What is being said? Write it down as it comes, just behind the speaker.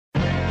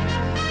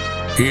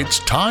It's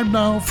time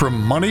now for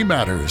Money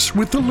Matters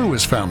with the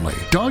Lewis family.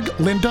 Doug,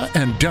 Linda,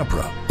 and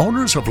Deborah,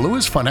 owners of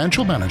Lewis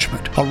Financial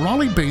Management, a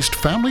Raleigh-based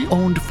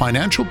family-owned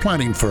financial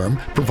planning firm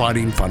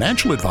providing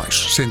financial advice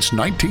since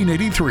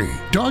 1983.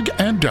 Doug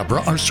and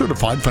Deborah are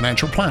certified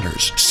financial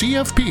planners,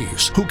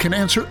 CFPs, who can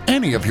answer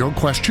any of your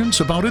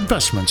questions about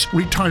investments,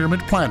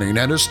 retirement planning,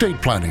 and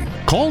estate planning.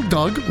 Call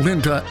Doug,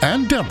 Linda,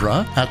 and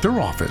Deborah at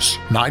their office,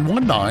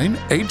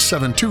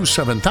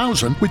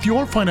 919-872-7000, with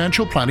your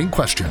financial planning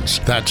questions.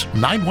 That's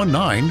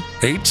 919-872-7000.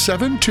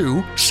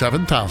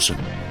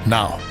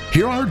 Now,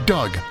 here are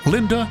Doug,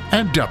 Linda,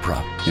 and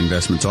Deborah.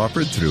 Investments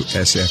offered through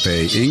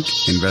SFA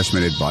Inc.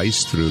 Investment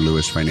advice through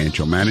Lewis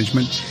Financial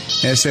Management.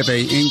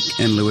 SFA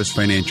Inc. and Lewis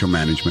Financial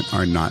Management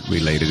are not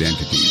related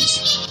entities.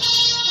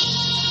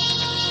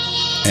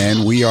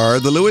 And we are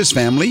the Lewis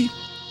family,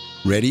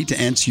 ready to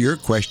answer your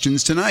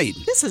questions tonight.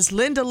 This is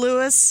Linda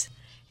Lewis,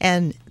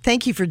 and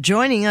thank you for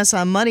joining us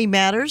on Money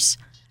Matters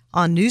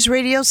on News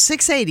Radio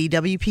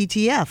 680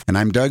 WPTF. And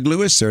I'm Doug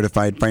Lewis,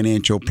 certified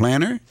financial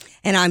planner.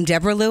 And I'm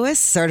Deborah Lewis,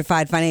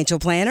 certified financial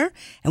planner.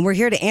 And we're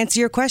here to answer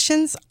your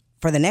questions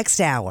for the next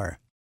hour.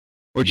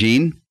 Well,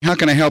 Gene, how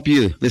can I help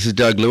you? This is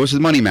Doug Lewis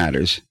with Money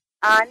Matters.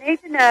 I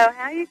need to know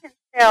how you can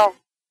sell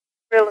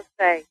real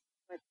estate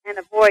and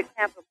avoid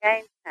capital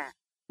gains tax.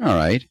 All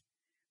right.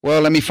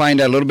 Well, let me find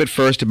out a little bit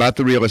first about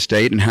the real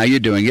estate and how you're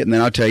doing it, and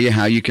then I'll tell you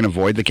how you can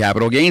avoid the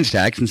capital gains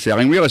tax in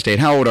selling real estate.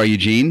 How old are you,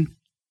 Gene?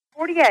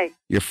 48.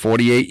 You're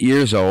 48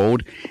 years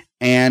old.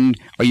 And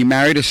are you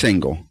married or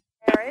single?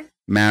 Married.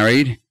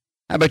 Married.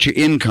 How about your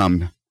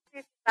income?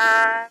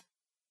 $55,000.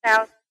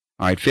 All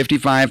right,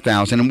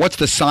 $55,000. And what's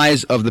the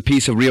size of the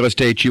piece of real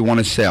estate you want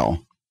to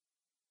sell?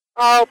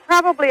 Oh,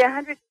 probably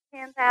 $110,000.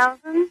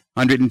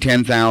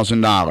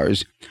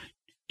 $110,000.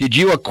 Did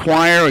you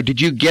acquire or did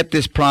you get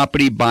this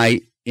property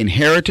by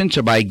inheritance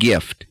or by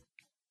gift?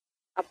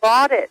 I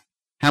bought it.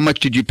 How much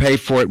did you pay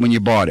for it when you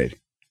bought it?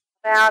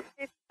 About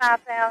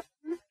 $55,000.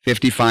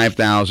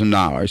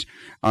 $55,000.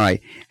 All right.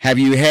 Have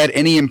you had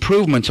any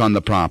improvements on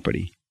the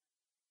property?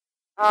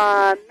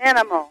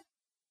 Minimal.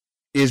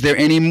 Is there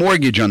any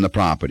mortgage on the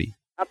property?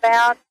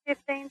 About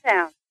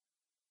 $15,000.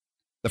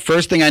 The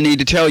first thing I need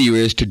to tell you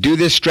is to do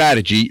this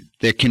strategy,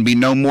 there can be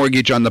no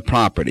mortgage on the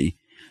property.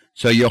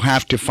 So you'll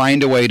have to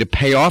find a way to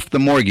pay off the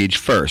mortgage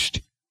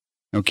first.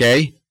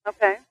 Okay?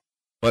 Okay.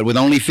 But with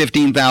only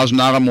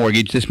 $15,000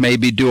 mortgage, this may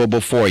be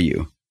doable for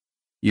you.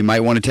 You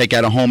might want to take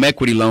out a home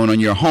equity loan on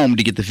your home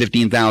to get the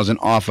 $15,000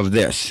 off of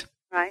this.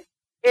 Right.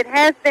 It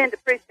has been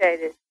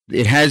depreciated.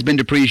 It has been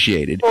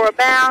depreciated. For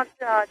about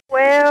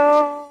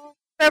 12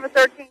 or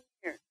 13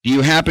 years. Do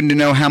you happen to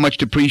know how much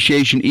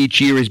depreciation each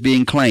year is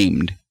being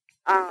claimed?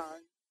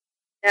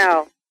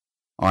 No.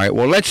 All right.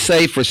 Well, let's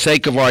say for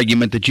sake of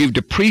argument that you've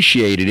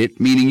depreciated it,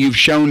 meaning you've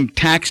shown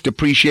tax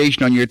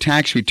depreciation on your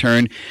tax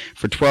return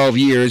for 12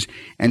 years,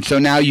 and so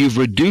now you've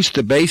reduced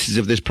the basis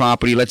of this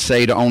property, let's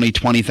say, to only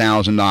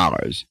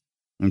 $20,000.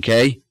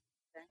 Okay?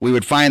 We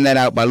would find that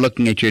out by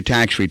looking at your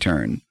tax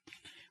return.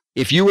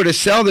 If you were to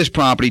sell this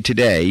property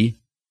today,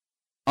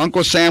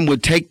 Uncle Sam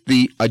would take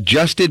the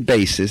adjusted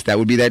basis, that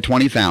would be that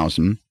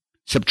 $20,000,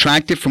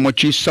 subtract it from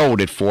what you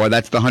sold it for,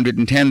 that's the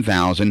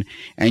 $110,000,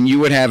 and you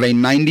would have a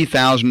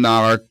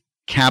 $90,000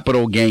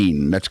 capital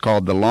gain. That's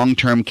called the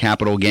long-term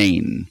capital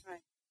gain.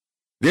 Right.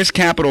 This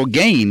capital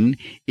gain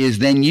is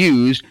then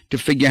used to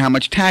figure how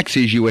much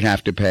taxes you would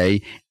have to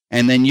pay,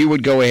 and then you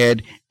would go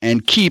ahead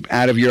and keep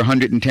out of your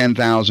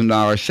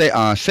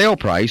 $110,000 sale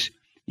price,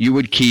 you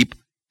would keep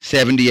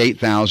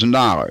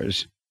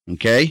 $78,000.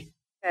 Okay?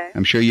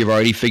 I'm sure you've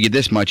already figured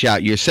this much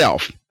out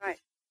yourself.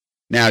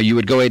 Now, you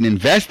would go ahead and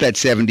invest that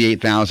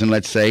 $78,000,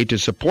 let's say, to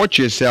support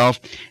yourself,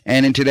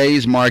 and in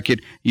today's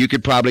market, you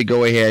could probably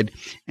go ahead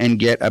and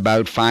get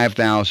about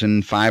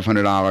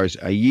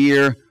 $5,500 a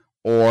year,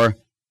 or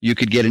you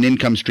could get an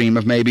income stream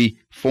of maybe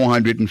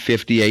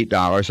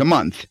 $458 a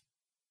month.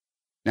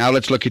 Now,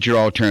 let's look at your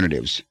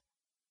alternatives.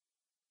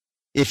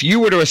 If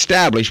you were to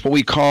establish what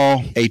we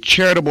call a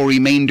charitable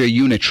remainder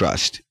unit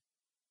trust,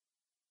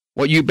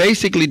 what you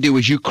basically do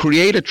is you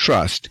create a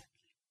trust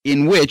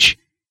in which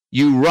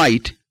you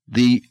write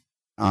the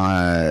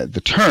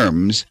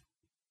terms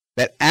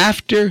that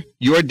after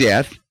your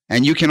death,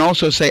 and you can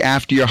also say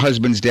after your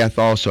husband's death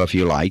also if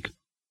you like,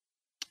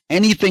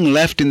 anything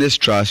left in this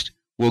trust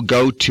will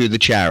go to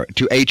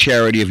to a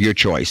charity of your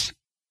choice,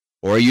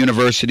 or a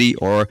university,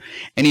 or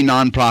any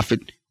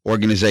nonprofit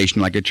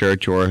organization like a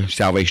church or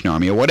Salvation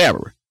Army or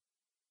whatever.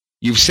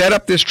 You've set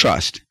up this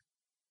trust.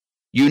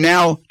 You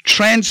now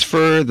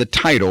transfer the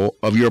title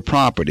of your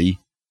property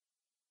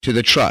to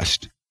the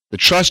trust. The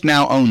trust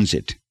now owns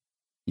it.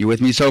 You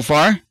with me so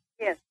far?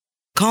 Yes.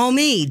 Call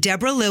me,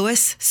 Deborah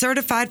Lewis,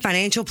 certified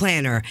financial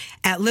planner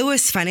at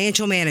Lewis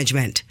Financial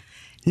Management.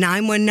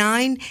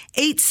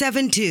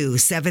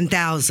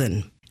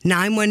 919-872-7000.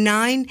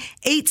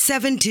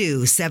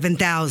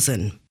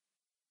 919-872-7000.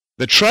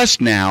 The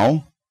trust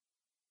now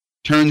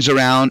turns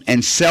around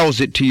and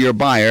sells it to your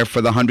buyer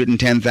for the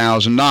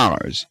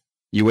 $110,000.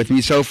 You with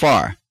me so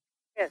far?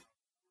 Yes.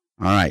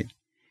 All right.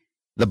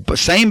 The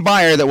same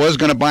buyer that was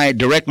going to buy it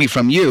directly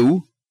from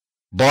you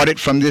bought it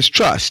from this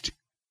trust.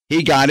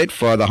 He got it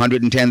for the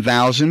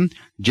 $110,000,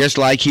 just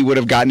like he would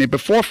have gotten it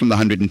before from the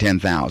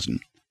 $110,000.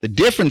 The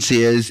difference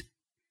is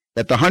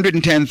that the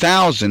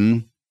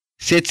 $110,000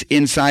 sits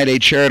inside a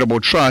charitable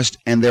trust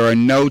and there are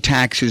no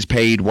taxes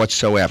paid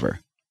whatsoever.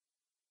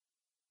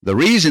 The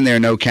reason there are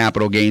no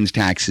capital gains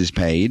taxes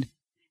paid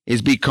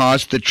is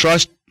because the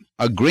trust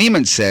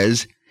agreement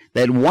says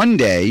that one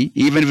day,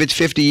 even if it's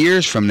 50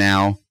 years from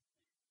now,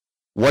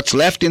 what's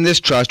left in this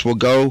trust will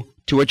go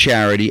to a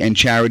charity, and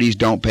charities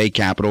don't pay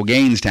capital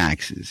gains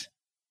taxes.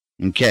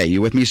 Okay,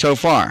 you with me so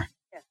far?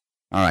 Yes.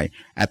 All right.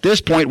 At this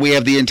point, we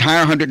have the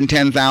entire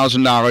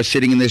 $110,000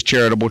 sitting in this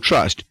charitable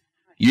trust.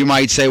 You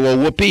might say, well,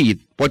 whoopee,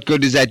 what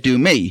good does that do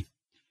me?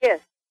 Yes.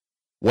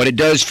 What it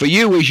does for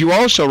you is you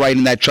also write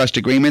in that trust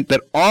agreement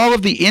that all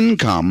of the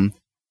income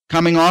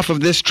coming off of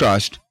this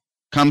trust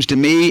comes to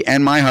me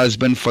and my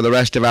husband for the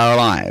rest of our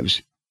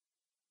lives.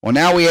 Well,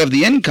 now we have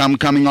the income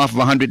coming off of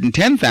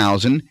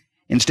 $110,000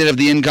 instead of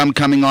the income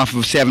coming off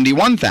of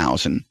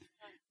 $71,000,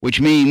 which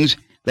means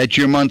that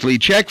your monthly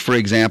check, for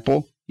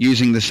example,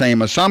 using the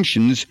same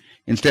assumptions,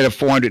 instead of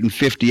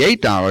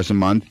 $458 a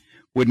month,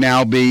 would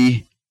now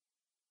be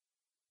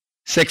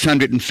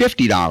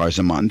 $650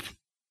 a month,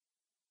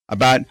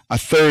 about a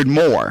third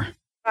more.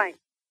 Right.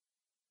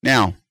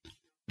 Now,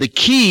 the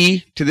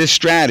key to this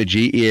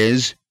strategy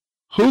is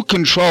who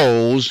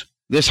controls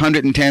this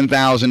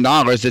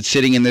 $110,000 that's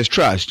sitting in this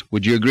trust.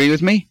 Would you agree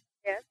with me?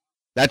 Yes.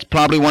 That's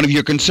probably one of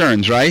your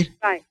concerns, right?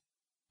 Right.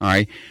 All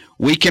right.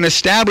 We can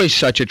establish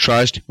such a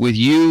trust with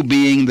you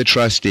being the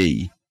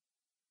trustee.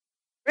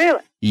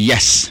 Really?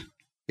 Yes.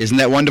 Isn't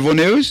that wonderful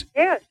news?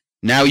 Yes.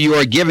 Now you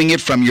are giving it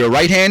from your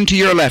right hand to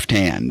your left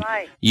hand.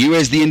 Right. You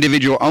as the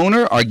individual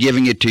owner are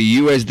giving it to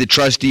you as the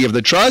trustee of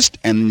the trust,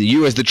 and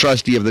you as the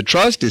trustee of the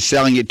trust is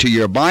selling it to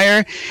your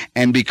buyer.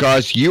 And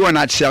because you are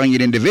not selling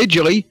it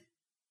individually,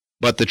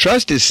 but the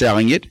trust is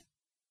selling it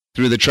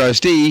through the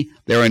trustee,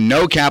 there are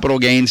no capital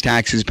gains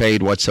taxes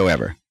paid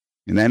whatsoever.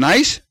 Isn't that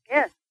nice?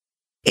 Yes.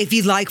 If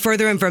you'd like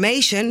further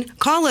information,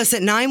 call us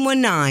at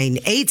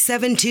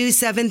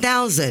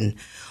 919-872-7000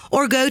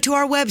 or go to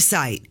our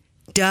website,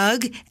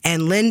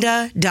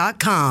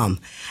 DougandLinda.com.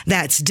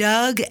 That's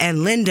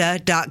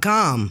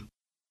DougandLinda.com.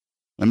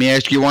 Let me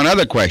ask you one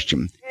other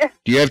question. Yes.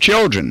 Do you have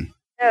children?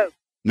 No.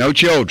 No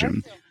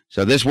children.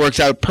 So this works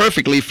out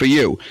perfectly for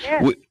you.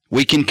 Yes.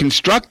 We can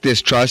construct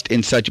this trust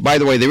in such, by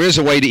the way, there is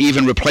a way to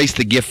even replace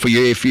the gift for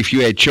you if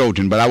you had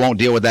children, but I won't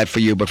deal with that for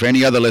you. But for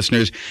any other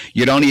listeners,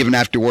 you don't even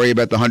have to worry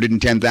about the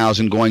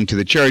 $110,000 going to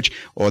the church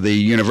or the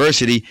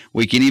university.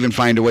 We can even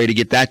find a way to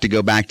get that to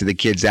go back to the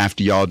kids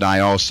after y'all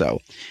die also.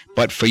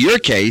 But for your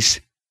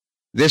case,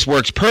 this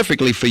works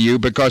perfectly for you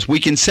because we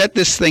can set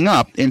this thing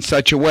up in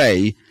such a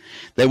way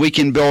that we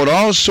can build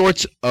all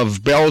sorts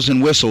of bells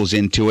and whistles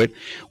into it.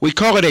 We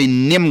call it a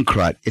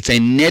NIMCRUT. It's a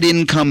net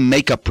income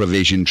makeup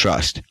provision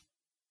trust.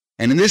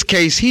 And in this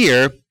case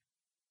here,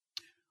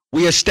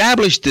 we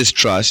established this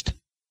trust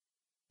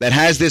that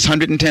has this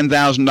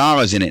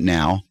 $110,000 in it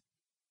now,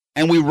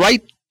 and we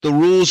write the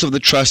rules of the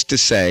trust to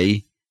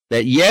say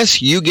that,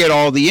 yes, you get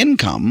all the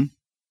income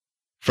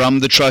from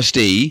the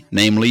trustee,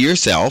 namely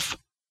yourself,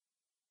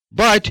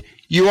 but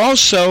you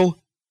also,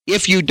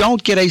 if you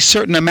don't get a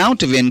certain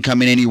amount of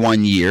income in any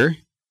one year,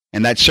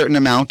 and that certain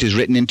amount is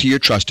written into your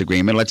trust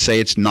agreement, let's say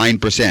it's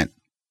 9%.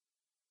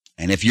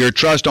 And if your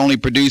trust only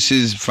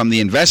produces from the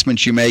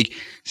investments you make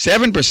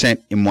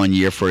 7% in 1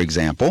 year, for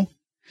example,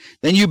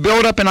 then you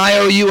build up an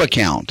IOU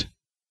account.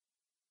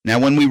 Now,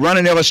 when we run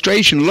an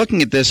illustration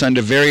looking at this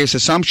under various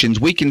assumptions,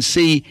 we can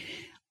see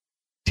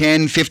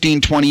 10, 15,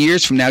 20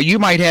 years from now, you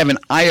might have an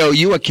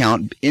IOU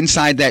account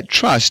inside that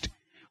trust,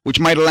 which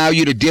might allow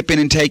you to dip in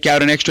and take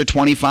out an extra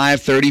 $25,000,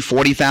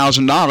 $30,000,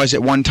 $40,000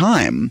 at one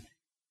time,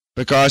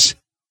 because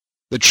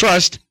the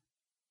trust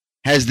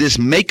has this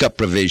makeup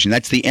provision.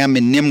 That's the M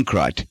in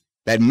NIMCRUT.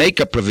 That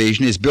makeup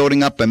provision is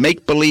building up a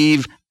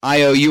make-believe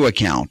IOU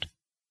account,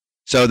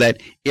 so that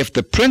if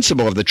the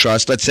principal of the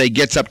trust, let's say,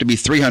 gets up to be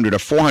 $300,000 or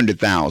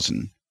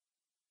 $400,000,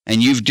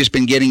 and you've just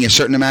been getting a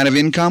certain amount of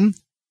income,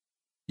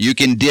 you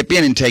can dip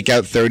in and take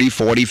out $30,000,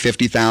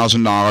 $40,000,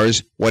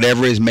 $50,000,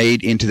 whatever is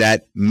made into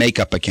that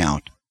makeup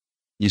account.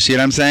 You see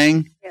what I'm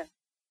saying? Yes.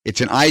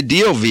 It's an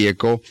ideal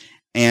vehicle,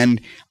 and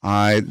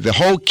the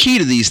whole key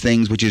to these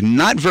things, which is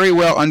not very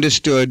well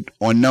understood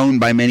or known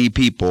by many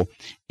people,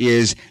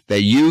 is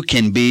that you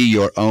can be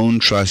your own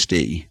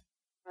trustee.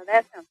 Well,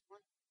 that sounds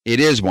wonderful.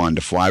 It is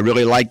wonderful. I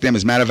really like them.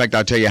 As a matter of fact,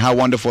 I'll tell you how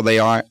wonderful they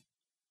are.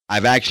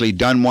 I've actually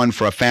done one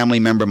for a family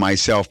member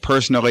myself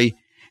personally,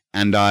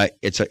 and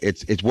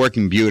it's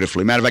working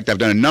beautifully. Matter of fact, I've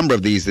done a number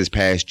of these this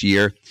past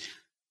year.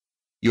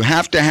 You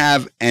have to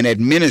have an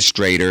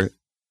administrator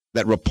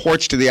that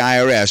reports to the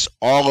IRS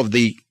all of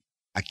the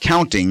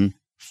accounting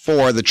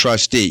for the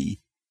trustee,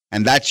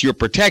 and that's your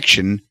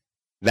protection.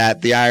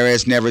 That the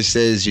IRS never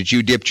says that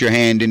you dipped your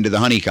hand into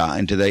the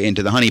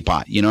into the honey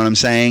pot. You know what I'm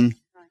saying?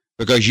 Right.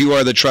 Because you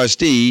are the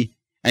trustee,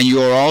 and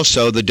you are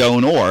also the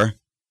donor,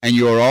 and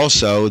you are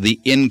also the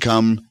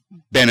income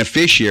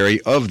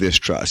beneficiary of this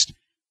trust.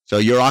 So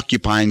you're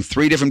occupying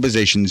 3 different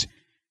positions,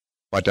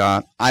 but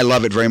I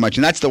love it very much.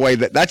 And that's the way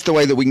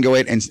that we can go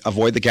ahead and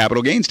avoid the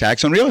capital gains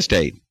tax on real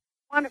estate.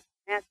 Wonderful.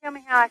 Now tell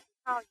me how I can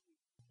call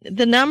you.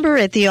 The number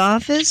at the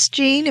office,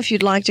 Jean, if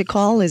you'd like to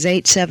call, is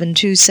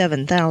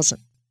 872-7000.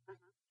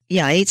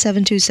 Yeah,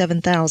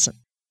 872-7000.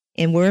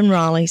 And we're in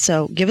Raleigh,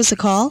 so give us a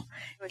call.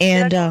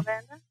 And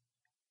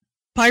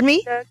pardon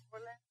me?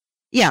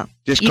 Yeah.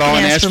 Just call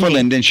and ask for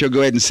Linda, and she'll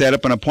go ahead and set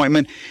up an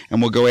appointment, and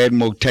we'll go ahead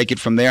and we'll take it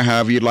from there.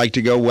 However you'd like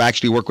to go, we'll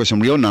actually work with some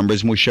real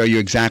numbers, and we'll show you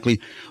exactly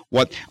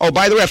what. Oh,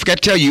 by the way, I forgot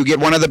to tell you, you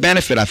get one other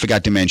benefit I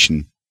forgot to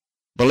mention.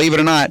 Believe it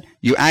or not,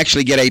 you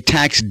actually get a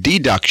tax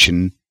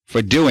deduction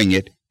for doing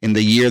it in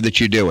the year that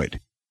you do it,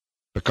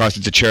 because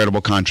it's a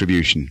charitable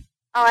contribution.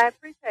 Oh, I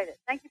appreciate it.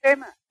 Thank you very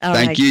much.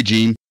 Thank you,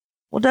 Jean.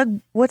 Well, Doug,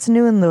 what's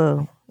new in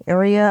the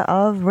area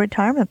of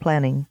retirement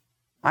planning?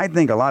 I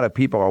think a lot of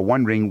people are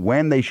wondering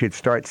when they should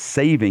start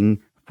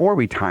saving for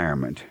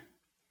retirement.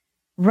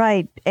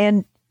 Right.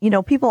 And,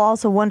 people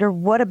also wonder,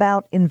 what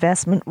about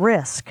investment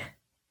risk?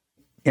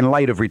 In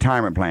light of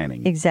retirement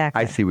planning.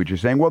 Exactly. I see what you're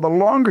saying. Well, the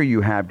longer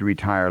you have to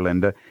retire,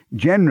 Linda,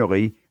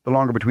 generally, the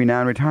longer between now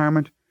and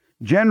retirement,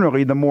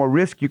 generally, the more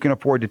risk you can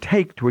afford to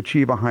take to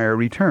achieve a higher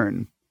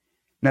return.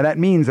 Now, that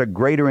means a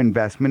greater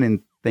investment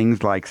in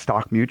things like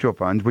stock mutual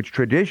funds, which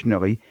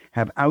traditionally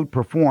have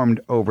outperformed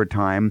over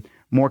time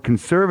more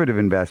conservative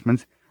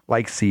investments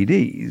like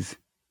CDs.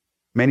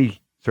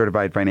 Many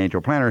certified financial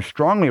planners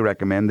strongly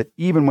recommend that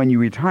even when you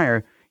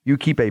retire, you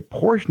keep a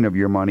portion of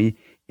your money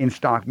in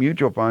stock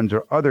mutual funds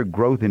or other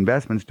growth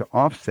investments to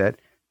offset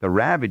the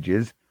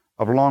ravages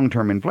of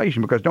long-term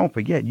inflation, because don't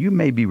forget, you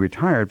may be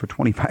retired for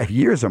 25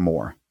 years or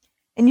more.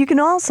 And you can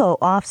also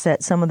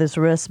offset some of this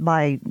risk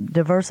by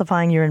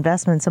diversifying your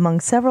investments among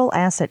several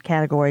asset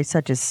categories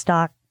such as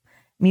stock,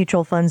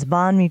 mutual funds,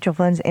 bond mutual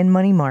funds, and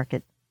money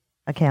market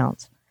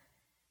accounts.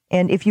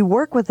 And if you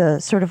work with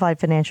a certified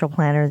financial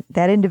planner,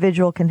 that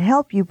individual can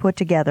help you put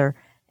together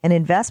an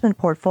investment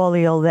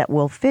portfolio that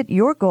will fit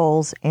your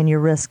goals and your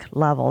risk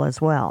level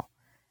as well.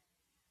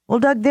 Well,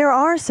 Doug, there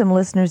are some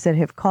listeners that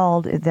have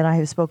called that I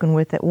have spoken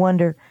with that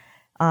wonder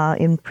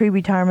in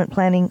pre-retirement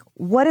planning,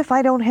 what if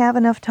I don't have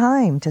enough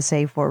time to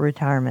save for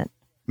retirement?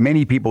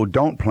 Many people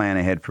don't plan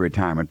ahead for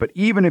retirement, but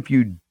even if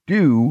you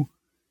do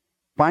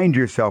find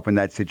yourself in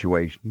that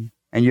situation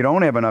and you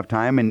don't have enough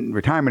time and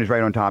retirement is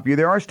right on top of you,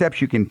 there are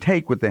steps you can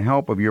take with the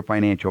help of your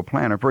financial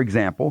planner. For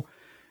example,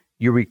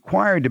 you're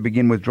required to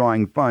begin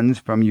withdrawing funds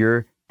from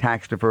your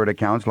tax-deferred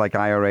accounts like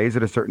IRAs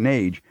at a certain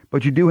age,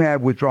 but you do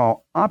have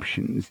withdrawal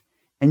options,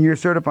 and your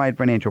certified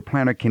financial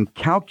planner can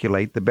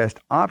calculate the best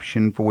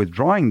option for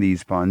withdrawing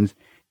these funds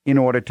in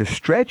order to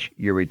stretch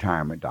your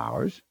retirement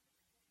dollars.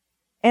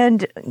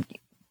 And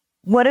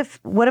what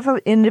if an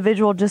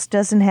individual just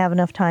doesn't have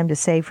enough time to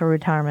save for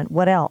retirement?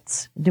 What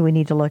else do we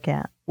need to look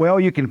at? Well,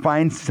 you can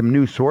find some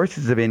new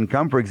sources of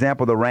income. For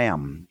example, the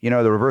RAM.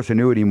 The reverse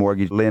annuity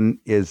mortgage, Lynn,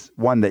 is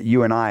one that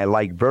you and I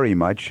like very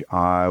much.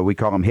 We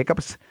call them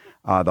hiccups.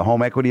 The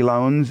home equity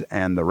loans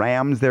and the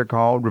RAMs, they're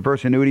called,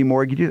 reverse annuity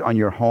mortgages on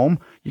your home.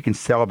 You can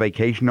sell a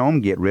vacation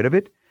home, get rid of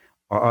it,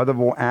 or other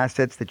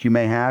assets that you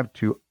may have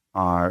to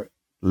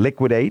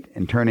liquidate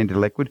and turn into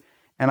liquid.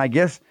 And I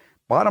guess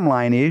bottom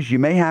line is you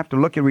may have to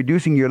look at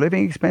reducing your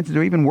living expenses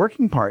or even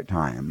working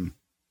part-time.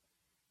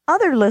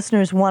 Other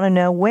listeners want to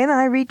know, when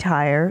I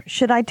retire,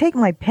 should I take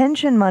my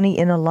pension money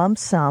in a lump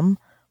sum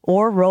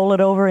or roll it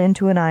over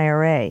into an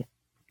IRA?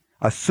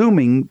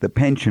 Assuming the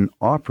pension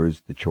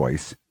offers the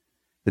choice,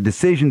 the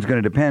decision is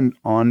going to depend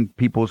on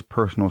people's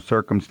personal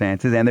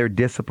circumstances and their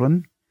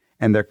discipline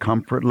and their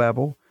comfort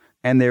level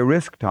and their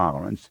risk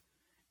tolerance.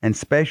 And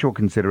special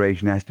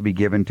consideration has to be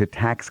given to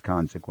tax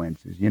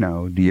consequences.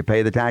 Do you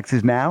pay the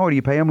taxes now or do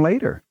you pay them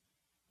later?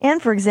 And,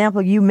 for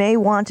example, you may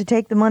want to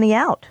take the money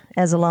out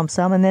as a lump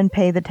sum and then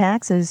pay the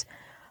taxes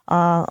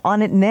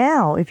on it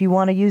now if you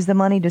want to use the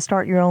money to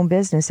start your own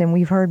business. And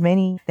we've heard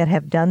many that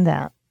have done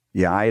that.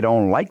 Yeah, I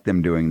don't like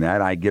them doing that.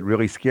 I get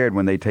really scared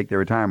when they take their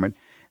retirement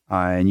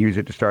and use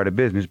it to start a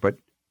business, but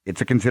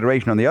it's a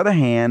consideration. On the other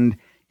hand,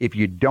 if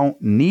you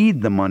don't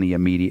need the money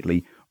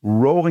immediately,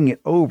 rolling it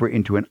over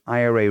into an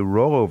IRA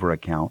rollover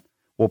account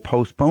will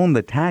postpone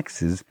the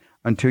taxes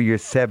until you're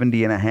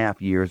 70 and a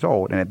half years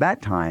old. And at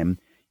that time,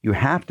 you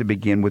have to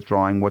begin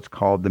withdrawing what's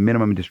called the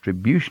minimum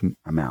distribution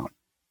amount.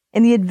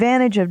 And the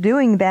advantage of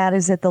doing that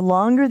is that the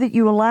longer that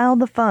you allow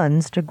the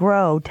funds to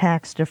grow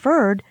tax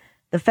deferred,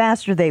 the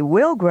faster they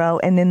will grow,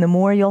 and then the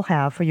more you'll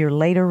have for your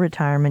later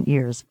retirement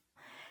years.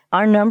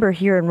 Our number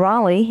here in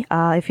Raleigh,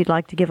 if you'd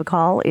like to give a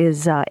call,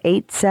 is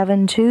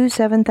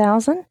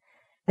 872-7000.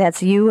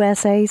 That's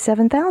USA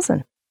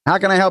 7000. How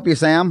can I help you,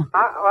 Sam?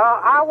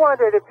 I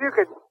wondered if you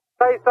could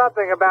say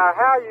something about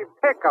how you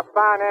pick a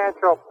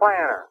financial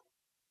planner.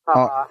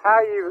 How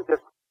you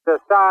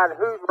decide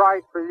who's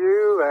right for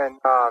you and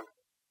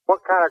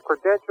what kind of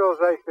credentials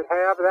they should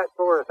have, that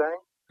sort of thing.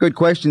 Good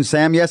question,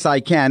 Sam. Yes, I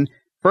can.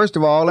 First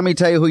of all, let me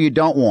tell you who you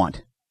don't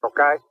want.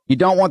 Okay. You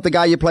don't want the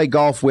guy you play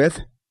golf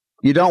with.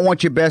 You don't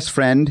want your best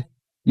friend.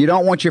 You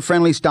don't want your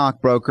friendly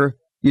stockbroker.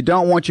 You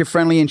don't want your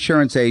friendly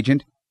insurance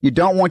agent. You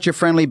don't want your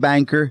friendly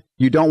banker.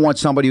 You don't want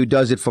somebody who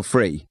does it for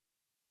free.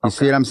 You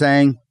see what I'm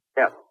saying?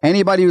 Yes.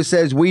 Anybody who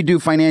says we do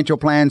financial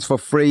plans for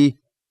free,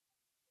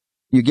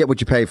 you get what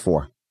you pay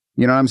for.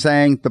 You know what I'm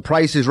saying? The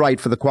price is right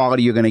for the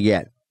quality you're going to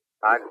get.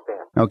 I understand.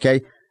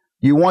 Okay?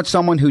 You want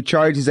someone who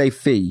charges a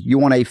fee. You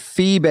want a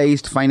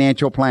fee-based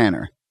financial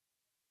planner.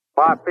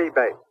 Why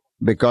fee-based?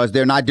 Because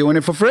they're not doing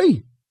it for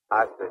free.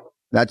 I see.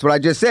 That's what I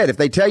just said. If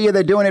they tell you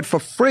they're doing it for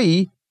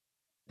free,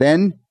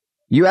 then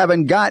you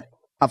haven't got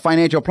a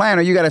financial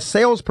planner. You got a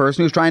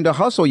salesperson who's trying to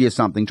hustle you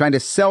something, trying to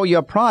sell you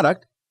a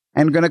product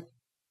and going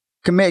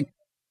to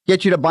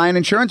get you to buy an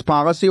insurance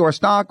policy or a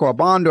stock or a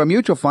bond or a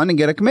mutual fund and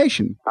get a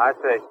commission. I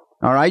see.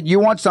 All right? You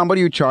want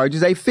somebody who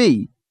charges a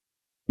fee.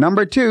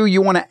 Number two,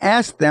 you want to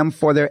ask them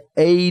for their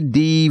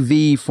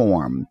ADV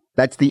form.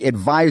 That's the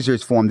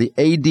advisor's form, the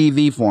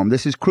ADV form.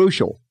 This is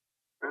crucial.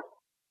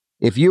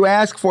 If you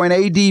ask for an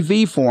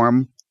ADV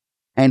form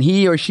and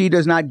he or she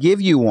does not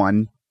give you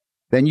one,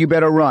 then you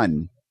better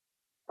run.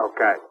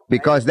 Okay.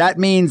 Because that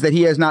means that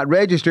he has not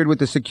registered with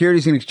the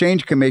Securities and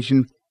Exchange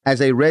Commission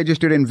as a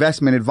registered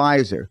investment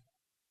advisor.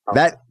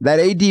 Okay. That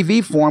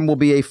ADV form will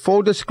be a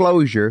full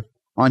disclosure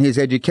on his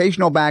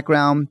educational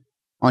background,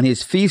 on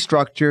his fee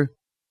structure,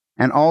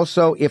 and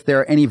also if there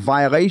are any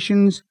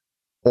violations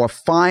or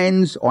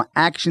fines or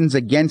actions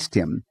against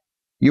him.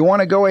 You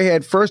want to go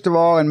ahead, first of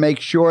all, and make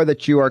sure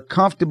that you are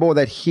comfortable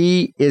that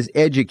he is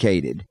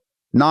educated,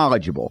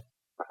 knowledgeable.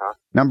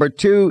 Number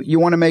two, you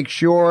want to make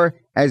sure,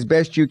 as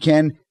best you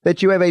can,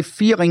 that you have a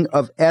feeling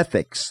of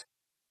ethics,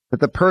 that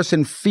the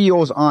person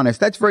feels honest.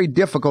 That's very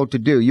difficult to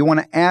do. You want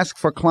to ask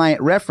for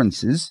client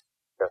references,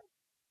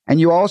 and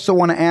you also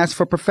want to ask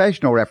for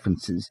professional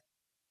references.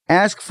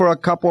 Ask for a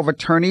couple of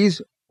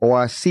attorneys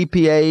or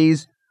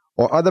CPAs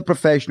or other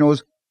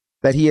professionals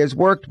that he has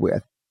worked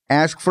with.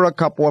 Ask for a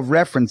couple of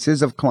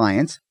references of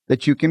clients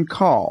that you can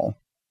call.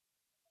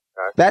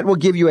 That will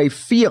give you a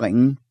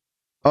feeling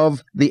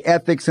of the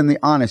ethics and the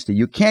honesty.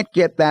 You can't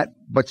get that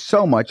but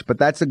so much, but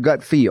that's a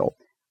gut feel.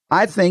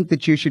 I think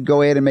that you should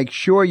go ahead and make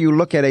sure you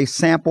look at a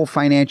sample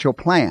financial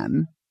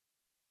plan.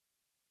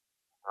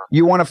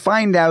 You want to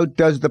find out,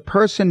 does the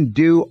person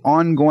do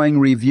ongoing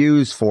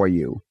reviews for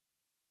you?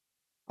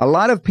 A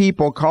lot of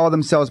people call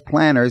themselves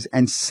planners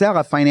and sell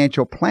a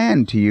financial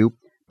plan to you,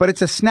 but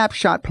it's a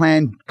snapshot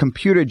plan,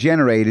 computer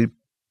generated,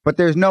 but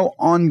there's no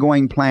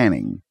ongoing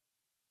planning.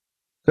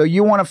 So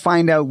you want to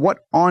find out what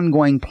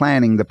ongoing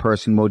planning the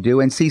person will do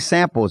and see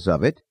samples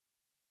of it.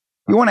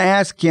 You want to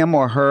ask him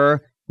or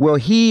her, will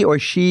he or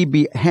she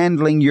be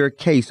handling your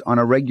case on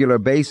a regular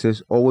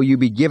basis, or will you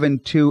be given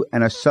to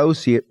an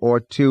associate or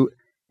to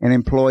an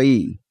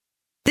employee?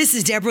 This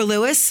is Deborah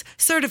Lewis,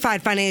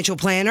 certified financial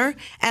planner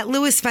at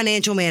Lewis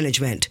Financial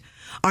Management.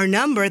 Our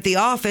number at the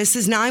office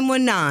is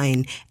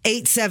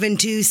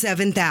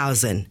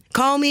 919-872-7000.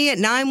 Call me at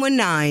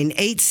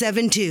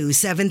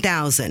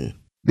 919-872-7000.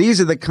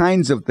 These are the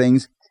kinds of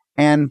things,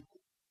 and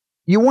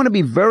you want to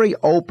be very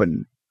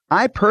open.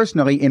 I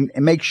personally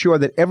make sure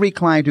that every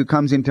client who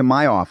comes into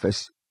my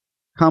office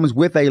comes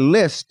with a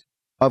list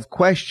of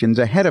questions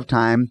ahead of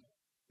time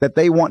that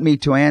they want me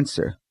to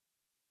answer.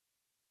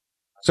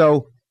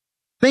 So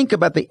think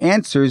about the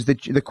answers,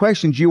 the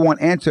questions you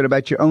want answered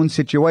about your own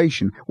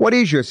situation. What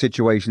is your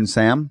situation,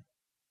 Sam?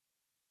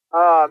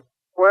 Well,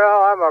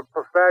 I'm a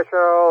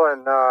professional,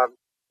 and I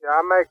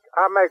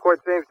make what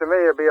seems to me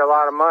to be a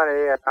lot of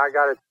money, and I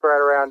got it spread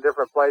around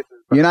different places.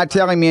 You're not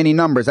telling me any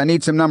numbers. I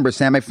need some numbers,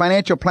 Sam. A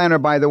financial planner,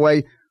 by the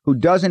way, who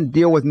doesn't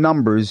deal with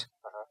numbers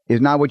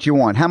is not what you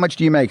want. How much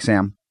do you make,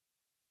 Sam?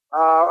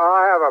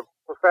 I have a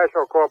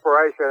professional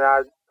corporation.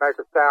 I make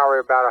a salary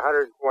about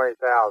 $120,000.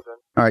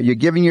 All right, you're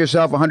giving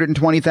yourself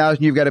 $120,000.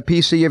 You've got a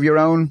PC of your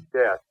own?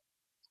 Yes.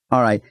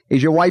 All right.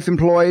 Is your wife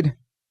employed?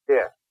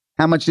 Yes.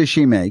 How much does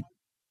she make?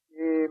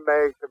 She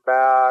makes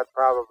about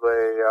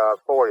probably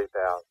 $40,000.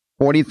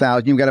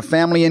 $40,000. You've got a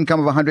family income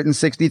of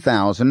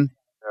 $160,000.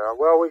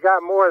 Well, we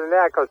got more than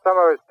that because some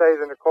of it stays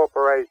in the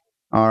corporation.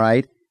 All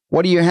right.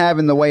 What do you have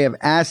in the way of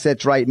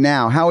assets right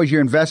now? How is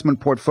your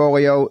investment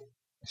portfolio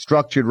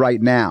structured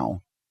right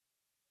now?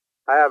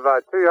 I have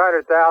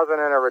 $200,000 in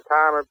a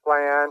retirement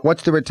plan.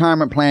 What's the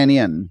retirement plan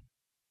in?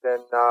 In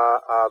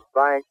a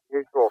bank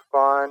mutual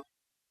fund.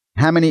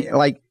 How many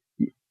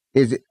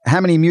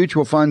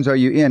mutual funds are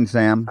you in,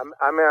 Sam?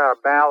 I'm in a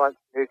balanced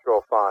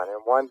mutual fund,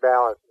 in one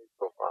balanced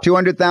mutual fund.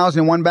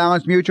 200,000 in one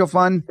balanced mutual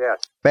fund? Yes.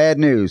 Bad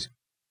news.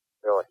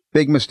 Really?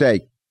 Big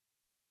mistake.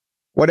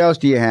 What else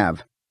do you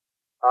have?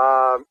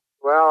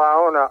 Well, I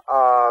own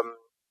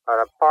an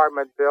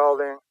apartment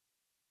building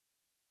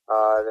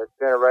that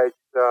generates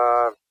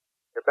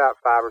about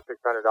 $500 or $600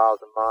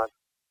 a month.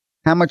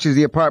 How much is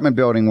the apartment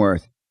building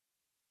worth?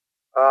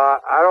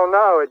 I don't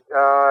know.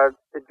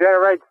 It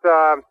generates,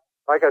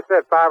 like I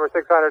said, $500 or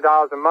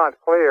 $600 a month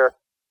clear.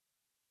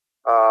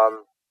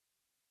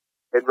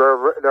 The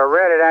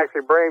rent it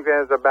actually brings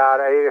in is about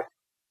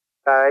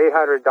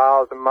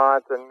 $800 a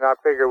month, and I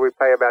figure we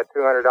pay about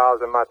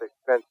 $200 a month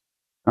expense.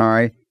 All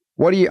right.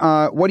 What do you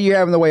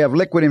have in the way of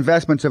liquid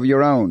investments of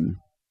your own?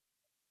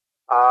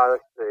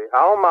 Let's see.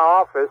 I own my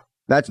office.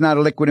 That's not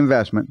a liquid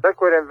investment.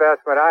 Liquid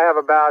investment. I have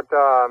about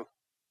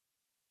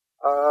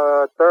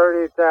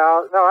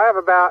 30,000. No, I have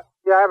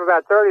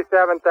about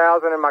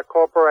 37,000 in my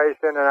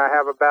corporation, and I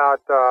have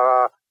about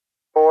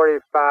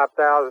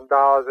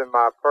 $45,000 in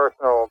my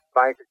personal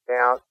bank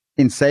account.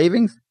 In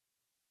savings?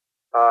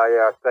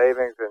 Yeah,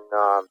 savings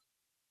and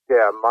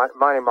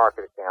money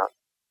market account.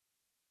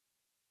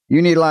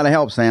 You need a lot of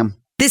help, Sam.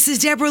 This is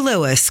Deborah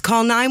Lewis.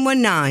 Call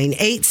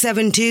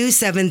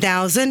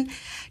 919-872-7000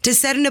 to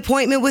set an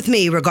appointment with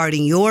me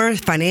regarding your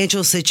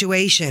financial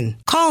situation.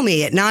 Call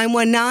me at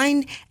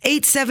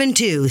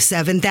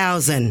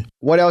 919-872-7000.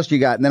 What else you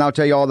got? And then I'll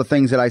tell you all the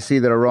things that I see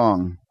that are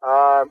wrong.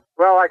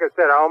 Well, like I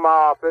said, I own my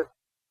office.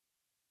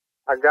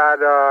 I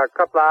got a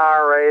couple of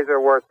IRAs that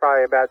are worth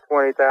probably about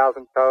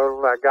 $20,000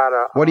 total. I got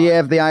a. What do you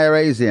have the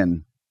IRAs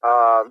in?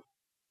 Some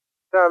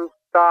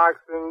stocks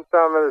and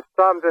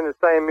some's in the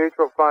same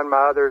mutual fund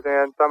my others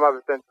in. Some of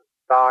it's in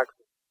stocks,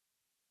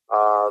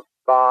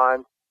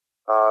 bonds,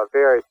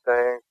 various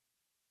things.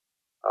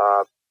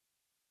 I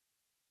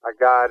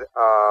got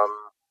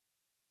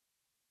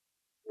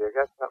I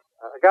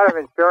got an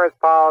insurance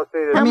policy.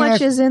 How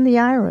much is in the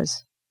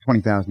IRAs?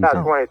 $20,000.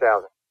 About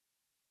 $20,000.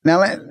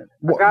 Now, I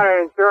got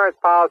an insurance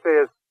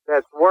policy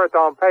that's worth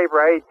on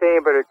paper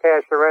 18, but the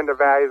cash surrender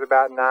value is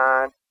about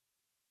 9.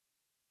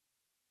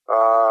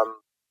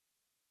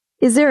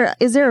 Is there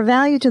a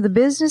value to the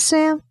business,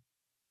 Sam?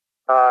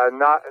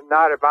 Not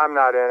if I'm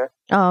not in it.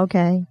 Oh,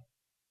 okay.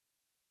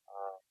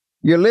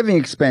 Your living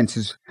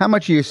expenses. How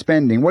much are you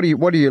spending? What are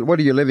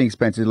your living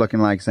expenses looking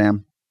like,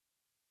 Sam?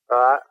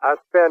 I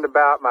spend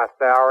about my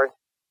salary.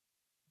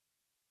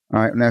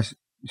 All right. Now,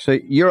 so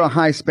you're a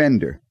high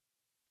spender.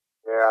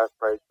 Yeah, I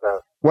afraid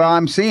so. Well,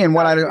 I'm seeing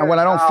what I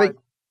don't think.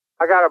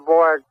 I got a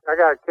boy. I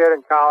got a kid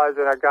in college,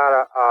 and I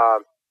got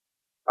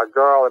a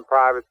girl in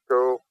private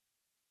school.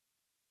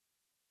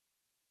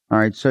 All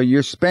right. So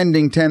you're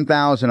spending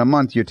 $10,000 a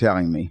month. You're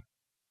telling me.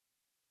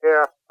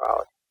 Yeah,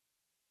 probably.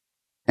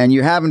 And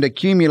you haven't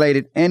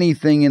accumulated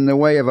anything in the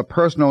way of a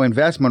personal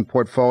investment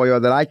portfolio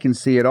that I can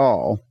see at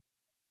all.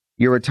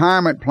 Your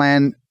retirement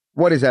plan.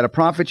 What is that? A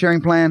profit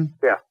sharing plan?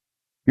 Yeah.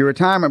 Your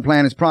retirement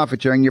plan is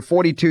profit sharing. You're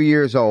 42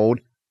 years old.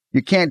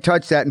 You can't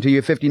touch that until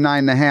you're 59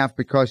 and a half,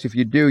 because if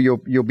you do,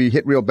 you'll be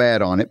hit real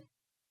bad on it.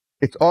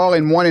 It's all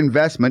in one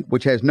investment,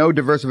 which has no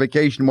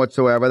diversification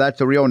whatsoever.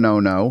 That's a real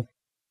no-no.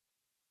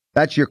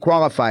 That's your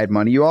qualified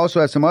money. You also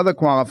have some other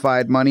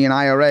qualified money in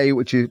IRA,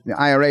 which is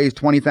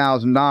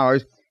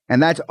 $20,000,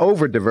 and that's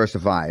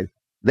over-diversified.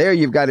 There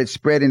you've got it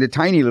spread into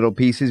tiny little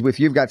pieces. If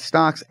you've got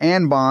stocks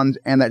and bonds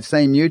and that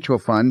same mutual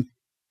fund,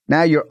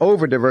 now you're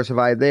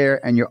over-diversified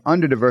there, and you're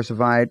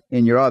under-diversified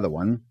in your other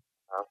one.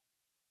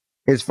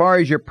 As far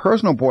as your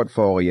personal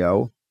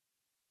portfolio,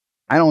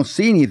 I don't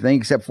see anything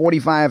except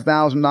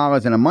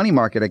 $45,000 in a money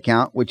market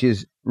account, which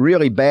is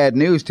really bad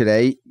news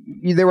today.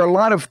 There are a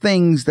lot of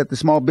things that the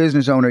small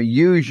business owner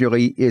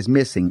usually is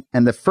missing.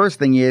 And the first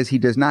thing is he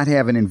does not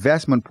have an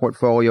investment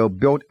portfolio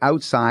built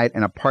outside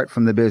and apart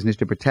from the business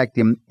to protect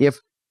him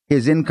if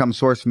his income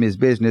source from his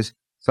business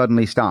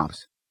suddenly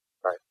stops.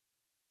 Right.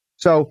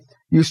 So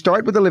you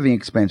start with the living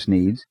expense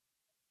needs.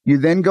 You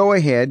then go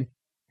ahead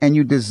and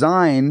you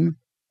design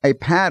a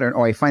pattern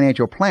or a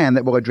financial plan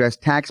that will address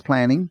tax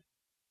planning,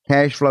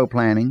 cash flow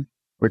planning,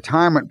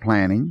 retirement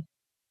planning,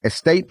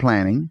 estate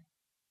planning,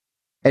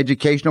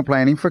 educational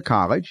planning for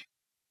college,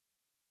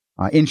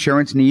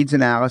 insurance needs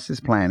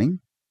analysis planning,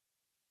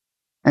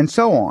 and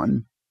so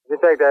on. You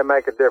think that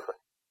make a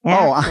difference?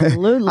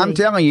 Absolutely. I'm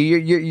telling you,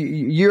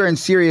 you're in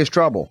serious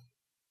trouble.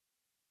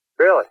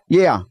 Really?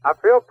 Yeah. I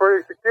feel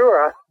pretty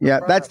secure.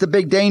 Yeah, that's the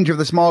big danger of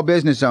the small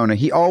business owner.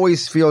 He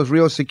always feels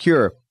real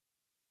secure.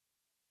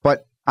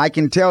 But I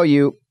can tell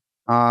you,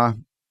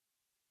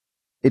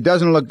 it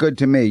doesn't look good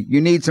to me.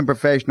 You need some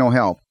professional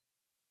help.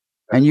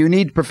 And you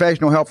need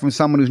professional help from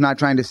someone who's not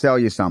trying to sell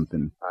you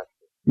something.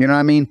 You know what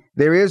I mean?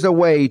 There is a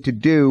way to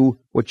do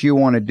what you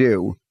want to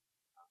do,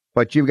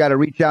 but you've got to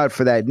reach out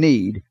for that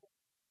need.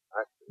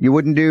 You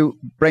wouldn't do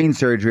brain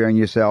surgery on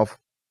yourself.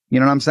 You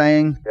know what I'm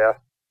saying? Yeah.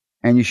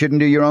 And you shouldn't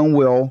do your own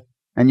will,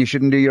 and you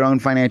shouldn't do your own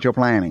financial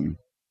planning.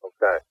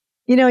 Okay.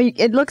 You know,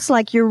 it looks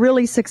like you're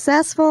really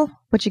successful,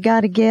 but you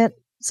got to get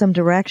some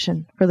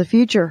direction for the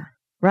future,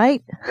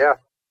 right? Yeah.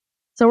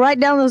 So write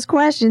down those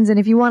questions, and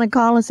if you want to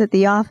call us at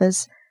the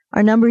office,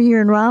 our number here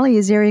in Raleigh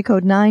is area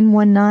code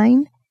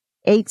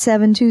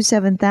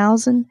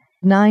 919-872-7000,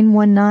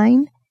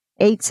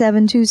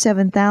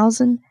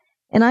 919-872-7000,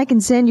 and I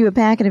can send you a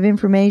packet of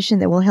information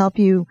that will help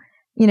you,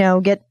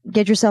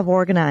 get yourself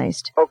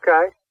organized.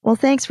 Okay. Well,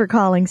 thanks for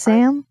calling,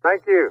 Sam.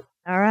 Thank you.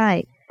 All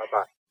right.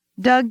 Bye-bye.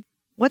 Doug,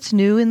 what's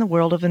new in the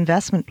world of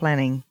investment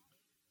planning?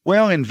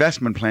 Well,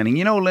 investment planning,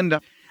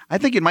 Linda, I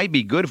think it might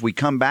be good if we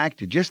come back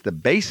to just the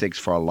basics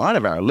for a lot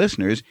of our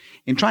listeners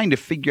in trying to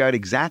figure out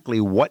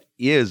exactly what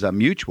is a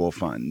mutual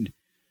fund.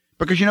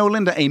 Because,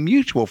 Linda, a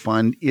mutual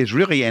fund is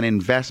really an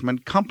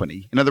investment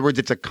company. In other words,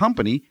 it's a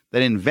company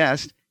that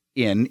invests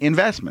in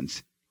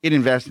investments. It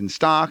invests in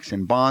stocks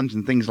and bonds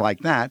and things like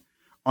that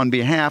on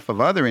behalf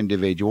of other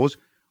individuals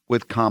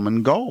with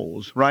common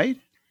goals, right?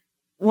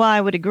 Well,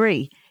 I would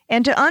agree.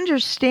 And to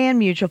understand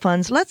mutual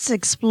funds, let's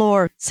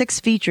explore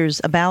 6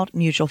 features about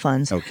mutual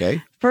funds.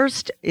 Okay.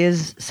 First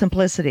is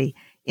simplicity.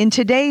 In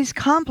today's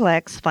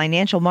complex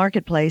financial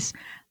marketplace,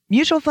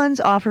 mutual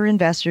funds offer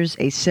investors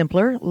a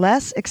simpler,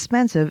 less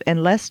expensive,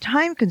 and less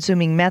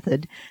time-consuming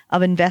method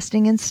of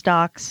investing in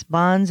stocks,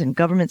 bonds, and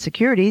government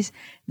securities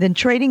than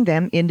trading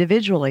them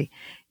individually.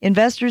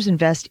 Investors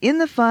invest in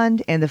the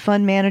fund, and the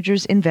fund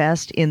managers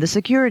invest in the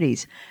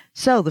securities.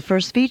 So the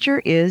first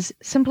feature is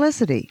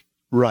simplicity.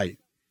 Right.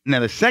 Now,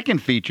 the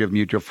second feature of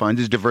mutual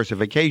funds is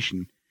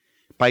diversification.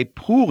 By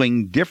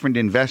pooling different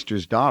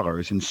investors'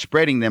 dollars and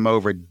spreading them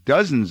over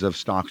dozens of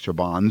stocks or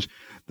bonds,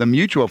 the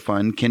mutual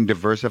fund can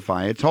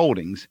diversify its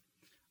holdings.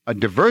 A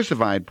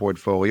diversified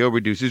portfolio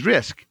reduces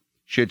risk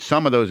should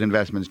some of those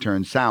investments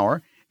turn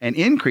sour and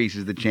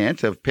increases the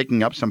chance of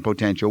picking up some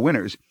potential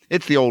winners.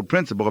 It's the old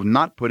principle of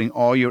not putting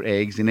all your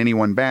eggs in any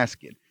one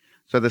basket.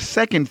 So the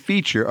second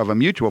feature of a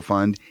mutual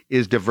fund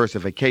is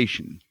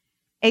diversification.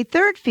 A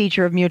third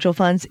feature of mutual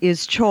funds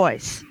is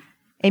choice.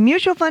 A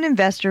mutual fund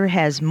investor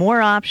has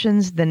more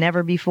options than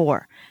ever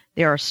before.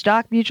 There are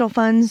stock mutual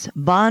funds,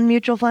 bond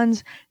mutual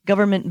funds,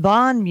 government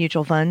bond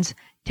mutual funds,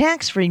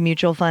 tax-free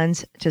mutual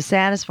funds to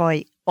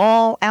satisfy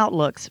all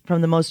outlooks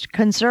from the most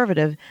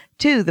conservative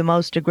to the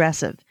most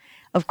aggressive.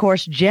 Of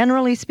course,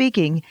 generally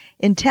speaking,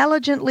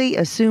 intelligently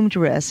assumed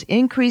risk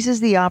increases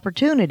the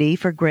opportunity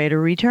for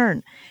greater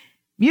return.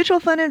 Mutual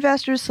fund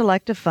investors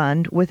select a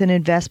fund with an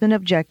investment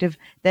objective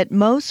that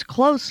most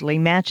closely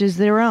matches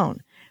their own.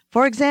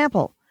 For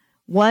example,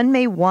 one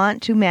may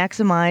want to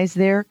maximize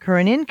their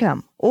current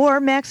income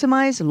or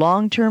maximize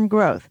long-term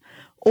growth,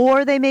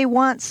 or they may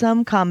want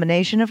some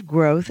combination of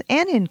growth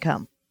and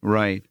income.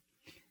 Right.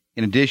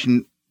 In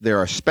addition, there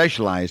are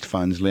specialized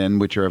funds, Lynn,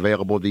 which are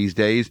available these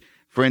days.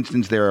 For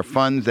instance, there are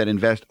funds that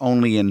invest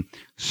only in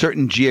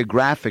certain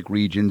geographic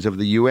regions of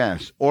the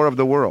U.S. or of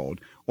the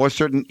world, or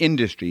certain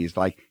industries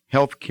like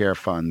healthcare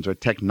funds or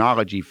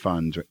technology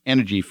funds or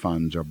energy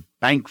funds or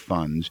bank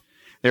funds.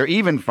 There are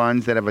even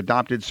funds that have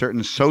adopted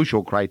certain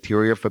social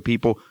criteria for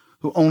people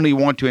who only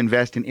want to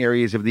invest in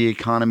areas of the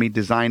economy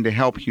designed to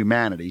help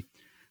humanity.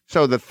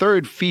 So the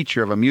third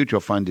feature of a mutual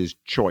fund is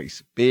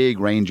choice, big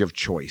range of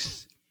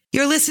choice.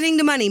 You're listening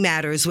to Money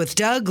Matters with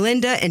Doug,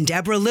 Linda, and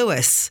Deborah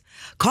Lewis.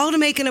 Call to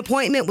make an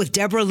appointment with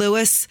Deborah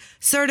Lewis,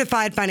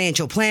 certified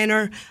financial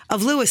planner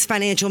of Lewis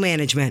Financial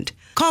Management.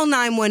 Call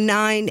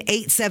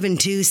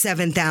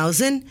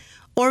 919-872-7000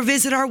 or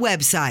visit our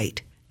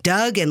website,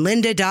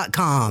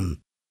 dougandlinda.com.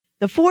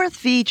 The fourth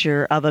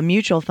feature of a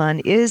mutual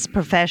fund is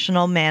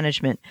professional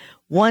management.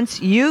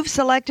 Once you've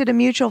selected a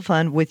mutual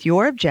fund with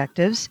your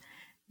objectives,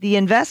 the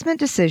investment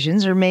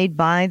decisions are made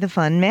by the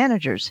fund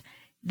managers.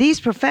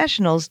 These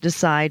professionals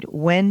decide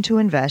when to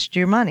invest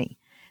your money.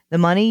 The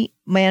money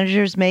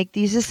managers make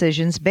these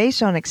decisions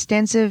based on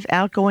extensive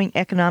outgoing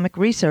economic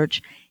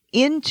research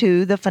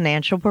into the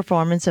financial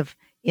performance of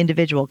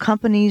individual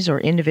companies or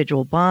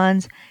individual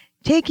bonds,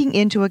 taking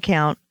into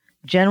account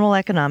general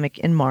economic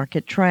and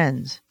market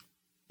trends.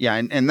 Yeah,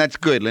 and that's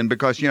good, Lynn,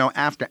 because,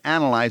 after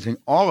analyzing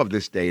all of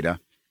this data,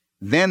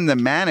 then the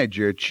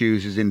manager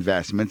chooses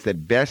investments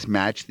that best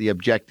match the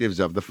objectives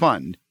of the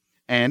fund.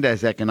 And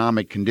as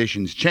economic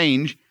conditions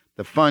change,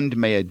 the fund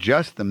may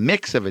adjust the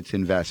mix of its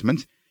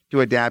investments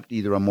to adapt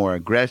either a more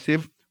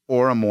aggressive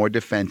or a more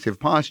defensive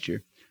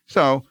posture.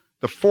 So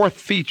the fourth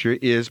feature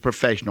is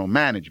professional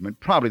management,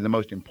 probably the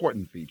most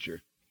important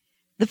feature.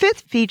 The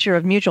fifth feature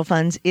of mutual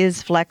funds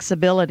is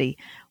flexibility.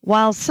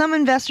 While some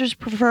investors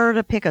prefer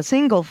to pick a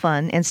single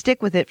fund and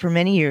stick with it for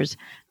many years,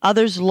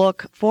 others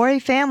look for a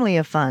family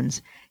of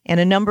funds, and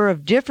a number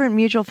of different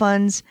mutual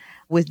funds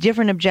with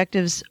different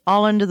objectives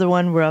all under the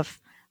one roof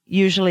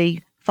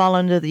usually fall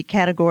under the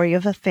category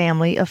of a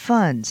family of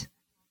funds.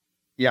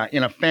 Yeah,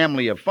 in a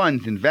family of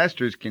funds,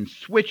 investors can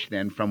switch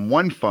then from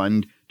one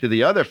fund to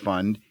the other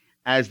fund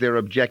as their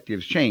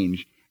objectives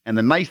change. And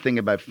the nice thing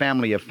about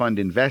family of fund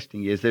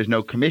investing is there's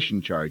no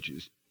commission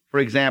charges. For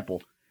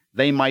example,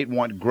 they might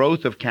want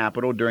growth of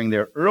capital during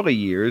their early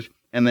years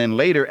and then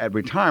later at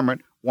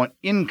retirement want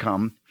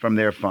income from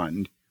their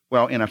fund.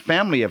 Well, in a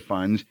family of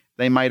funds,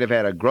 they might have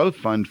had a growth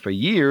fund for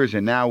years,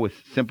 and now with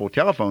simple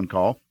telephone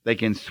call, they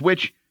can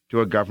switch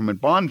to a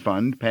government bond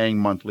fund paying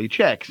monthly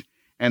checks,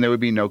 and there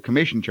would be no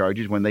commission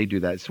charges when they do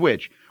that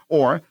switch.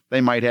 Or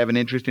they might have an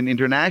interest in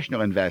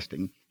international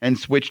investing and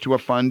switch to a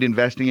fund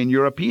investing in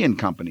European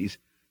companies.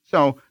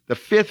 So the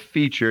fifth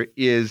feature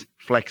is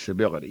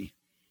flexibility.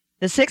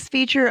 The sixth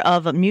feature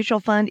of a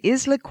mutual fund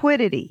is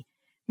liquidity.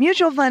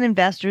 Mutual fund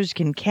investors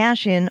can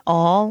cash in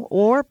all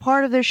or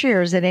part of their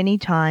shares at any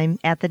time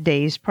at the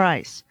day's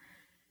price.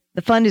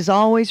 The fund is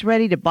always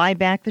ready to buy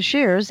back the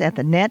shares at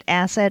the net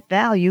asset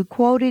value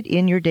quoted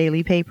in your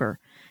daily paper.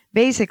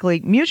 Basically,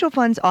 mutual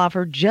funds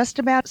offer just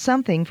about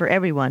something for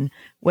everyone,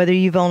 whether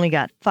you've only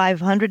got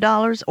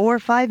 $500 or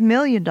 $5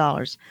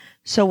 million.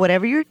 So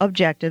whatever your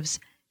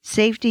objectives,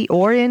 safety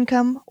or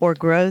income or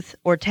growth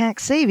or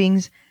tax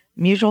savings,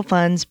 mutual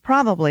funds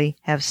probably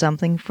have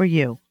something for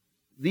you.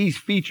 These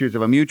features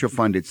of a mutual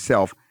fund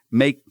itself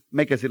make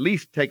us at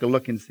least take a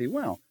look and see,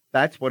 well,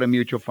 That's what a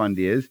mutual fund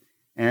is.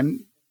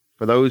 And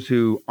for those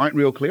who aren't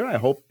real clear, I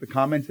hope the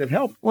comments have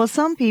helped. Well,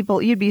 some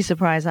people, you'd be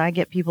surprised. I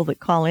get people that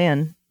call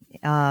in,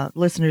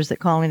 listeners that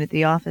call in at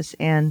the office,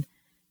 and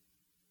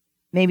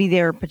maybe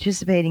they're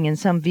participating in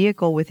some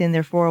vehicle within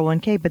their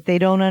 401k, but they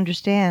don't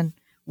understand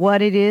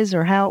what it is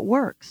or how it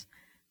works.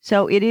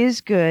 So it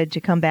is good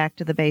to come back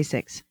to the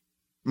basics.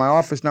 My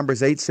office number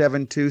is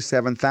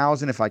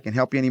 872-7000. If I can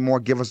help you anymore,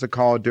 give us a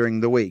call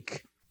during the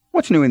week.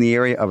 What's new in the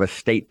area of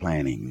estate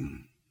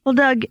planning? Well,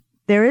 Doug,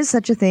 there is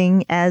such a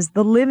thing as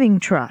the living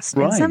trust.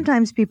 Right. And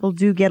sometimes people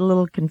do get a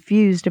little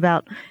confused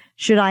about,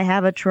 should I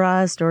have a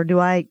trust, or do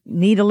I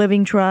need a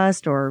living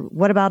trust, or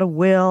what about a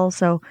will?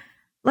 So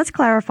let's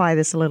clarify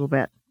this a little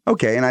bit.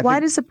 Okay. And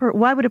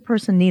why would a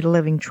person need a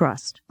living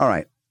trust? All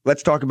right.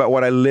 Let's talk about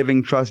what a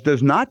living trust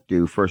does not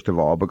do, first of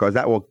all, because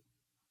that will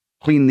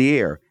clean the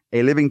air.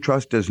 A living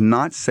trust does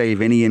not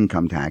save any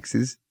income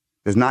taxes,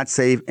 does not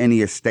save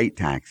any estate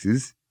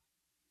taxes.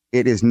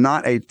 It is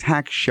not a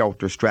tax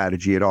shelter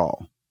strategy at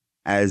all,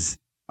 as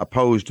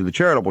opposed to the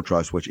charitable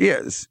trust, which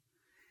is.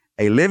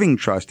 A living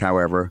trust,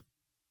 however,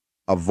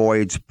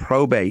 avoids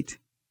probate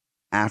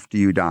after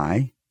you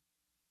die.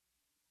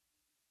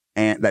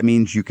 And that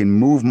means you can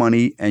move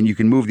money and you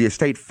can move the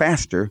estate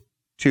faster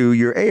to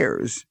your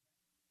heirs.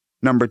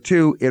 Number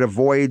two, it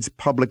avoids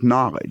public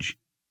knowledge,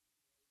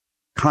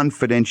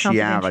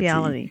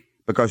 confidentiality,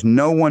 because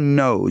no one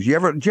knows. Do you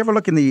ever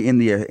look in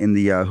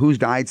the who's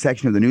died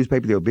section of the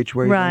newspaper, the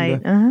obituary? Right.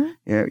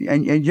 Yeah,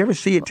 and you ever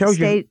see it tells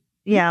you?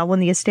 Yeah, when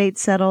the estate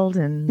settled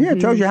and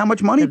it tells you how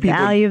much money the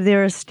value of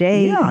their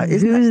estate,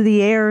 who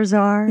the heirs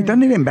are.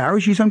 Doesn't it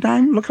embarrass you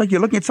sometimes? Looks like you're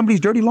looking at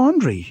somebody's dirty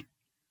laundry.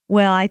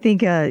 Well, I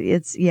think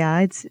it's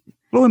a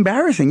little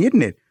embarrassing,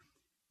 isn't it?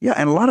 Yeah,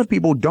 and a lot of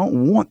people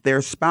don't want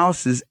their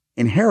spouse's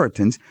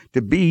inheritance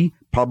to be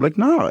public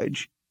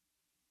knowledge.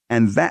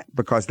 And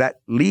because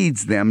that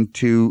leads them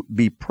to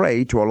be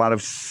prey to a lot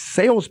of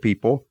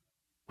salespeople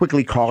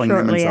quickly calling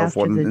them and so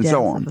forth and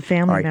so on. A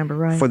family member,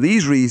 right. For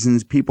these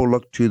reasons, people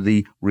look to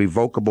the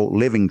revocable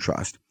living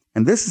trust.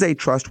 And this is a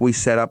trust we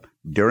set up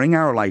during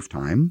our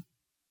lifetime.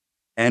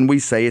 And we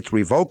say it's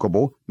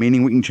revocable,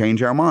 meaning we can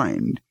change our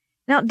mind.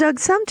 Now, Doug,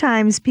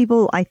 sometimes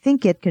people, I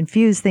think, get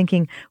confused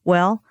thinking,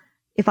 well,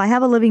 if I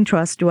have a living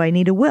trust, do I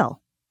need a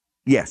will?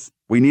 Yes,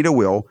 we need a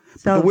will.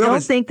 So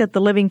don't think that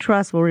the living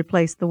trust will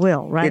replace the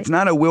will, right? It's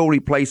not a will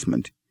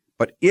replacement.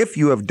 But if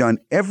you have done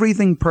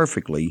everything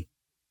perfectly,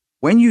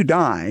 when you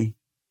die,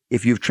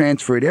 if you've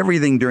transferred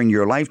everything during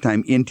your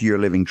lifetime into your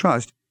living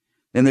trust,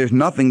 then there's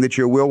nothing that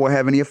your will will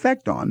have any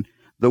effect on.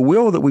 The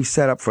will that we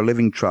set up for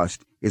living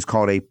trust is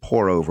called a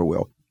pour-over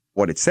will.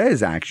 What it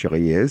says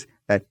actually is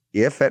that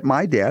if at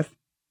my death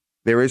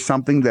there is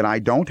something that I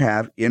don't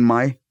have in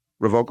my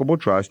revocable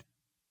trust,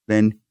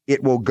 then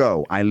it will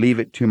go. I leave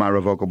it to my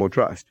revocable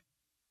trust.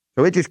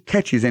 So it just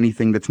catches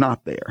anything that's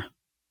not there.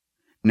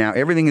 Now,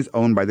 everything is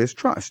owned by this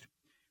trust.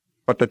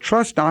 But the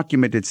trust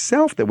document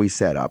itself that we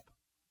set up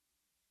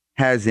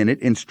has in it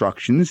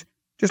instructions,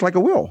 just like a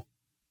will.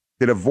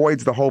 It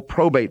avoids the whole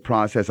probate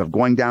process of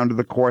going down to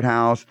the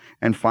courthouse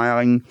and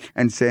filing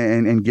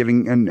and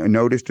giving a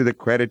notice to the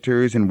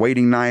creditors and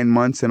waiting 9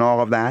 months and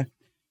all of that.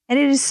 And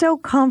it is so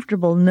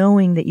comfortable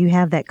knowing that you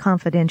have that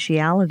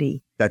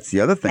confidentiality. That's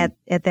the other thing.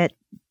 At that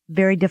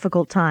very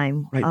difficult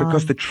time. Right,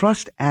 because the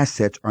trust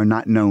assets are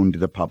not known to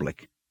the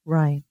public.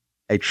 Right.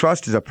 A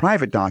trust is a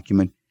private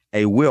document.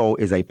 A will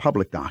is a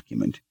public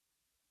document.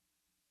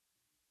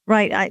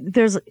 Right.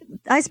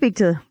 I speak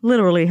to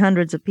literally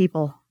hundreds of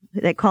people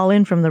that call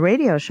in from the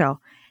radio show.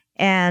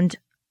 And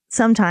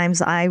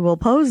sometimes I will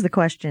pose the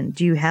question,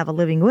 do you have a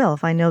living will?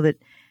 If I know that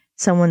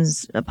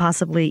someone's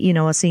possibly,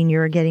 a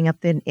senior getting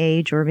up in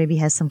age or maybe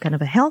has some kind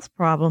of a health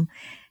problem,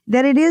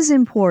 that it is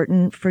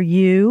important for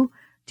you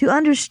to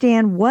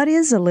understand what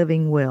is a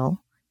living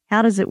will,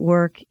 how does it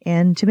work,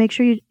 and to make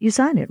sure you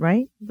sign it,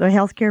 right? The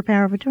healthcare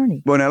power of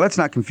attorney. Well, now let's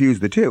not confuse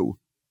the two.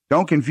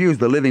 Don't confuse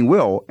the living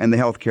will and the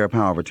healthcare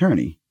power of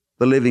attorney.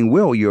 The living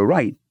will, you're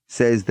right,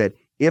 says that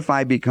if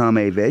I become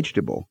a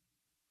vegetable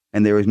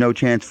and there is no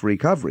chance for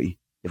recovery,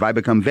 if I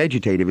become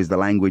vegetative is the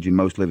language in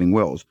most living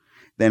wills,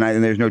 then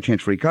there's no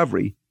chance for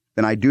recovery,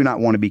 then I do not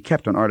want to be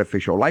kept on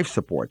artificial life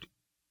support.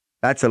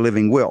 That's a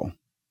living will.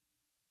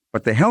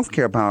 But the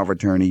healthcare power of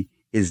attorney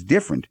is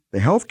different. The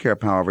healthcare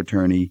power of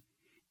attorney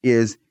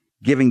is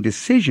giving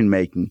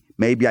decision-making.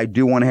 Maybe I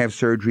do want to have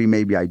surgery.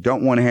 Maybe I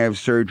don't want to have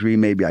surgery.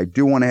 Maybe I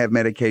do want to have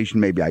medication.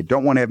 Maybe I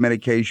don't want to have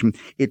medication.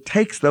 It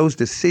takes those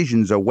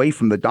decisions away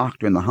from the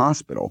doctor in the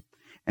hospital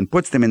and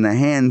puts them in the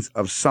hands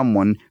of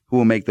someone who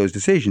will make those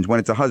decisions. When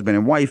it's a husband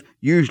and wife,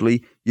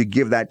 usually you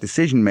give that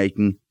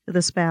decision-making to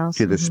the spouse.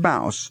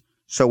 Spouse.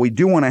 So we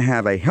do want to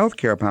have a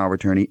healthcare power of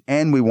attorney,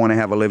 and we want to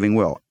have a living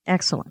will.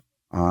 Excellent.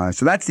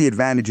 So that's the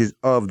advantages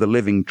of the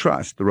living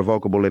trust, the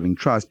revocable living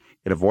trust.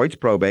 It avoids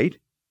probate,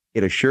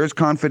 it assures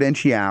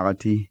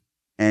confidentiality,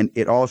 and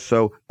it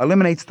also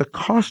eliminates the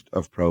cost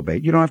of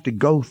probate. You don't have to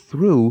go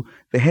through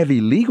the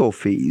heavy legal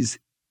fees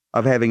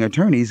of having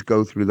attorneys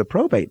go through the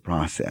probate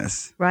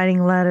process.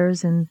 Writing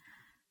letters and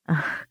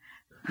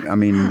I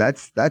mean,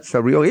 that's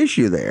a real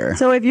issue there.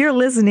 So if you're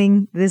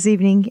listening this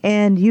evening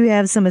and you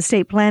have some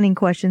estate planning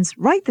questions,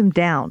 write them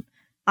down.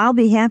 I'll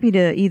be happy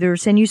to either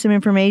send you some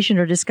information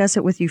or discuss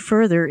it with you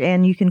further.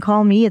 And you can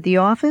call me at the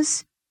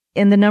office,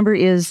 and the number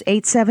is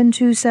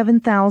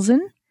 872-7000.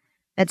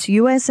 That's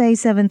USA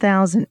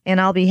 7000,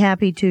 and I'll be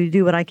happy to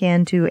do what I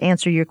can to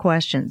answer your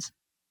questions.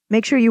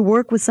 Make sure you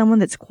work with someone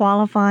that's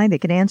qualified,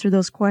 that can answer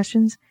those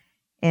questions,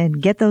 and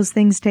get those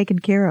things taken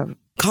care of.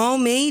 Call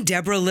me,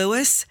 Deborah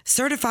Lewis,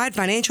 Certified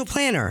Financial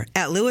Planner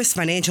at Lewis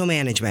Financial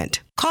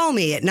Management. Call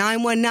me at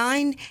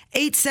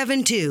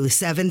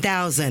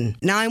 919-872-7000.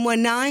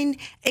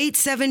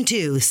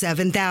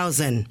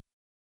 919-872-7000.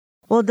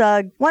 Well,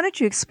 Doug, why don't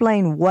you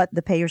explain what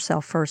the Pay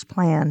Yourself First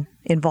plan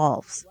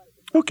involves?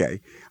 Okay.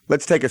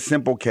 Let's take a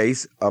simple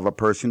case of a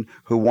person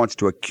who wants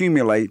to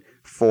accumulate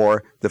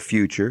for the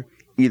future,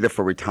 either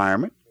for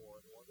retirement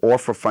or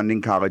for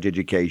funding college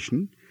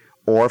education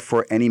or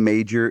for any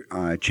major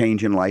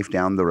change in life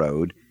down the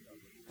road,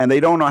 and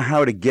they don't know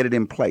how to get it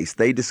in place.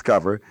 They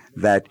discover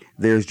that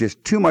there's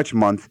just too much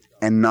month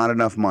and not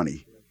enough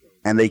money.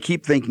 And they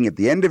keep thinking at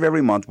the end of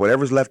every month,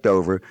 whatever's left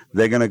over,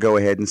 they're going to go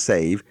ahead and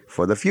save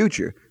for the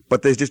future.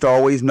 But there's just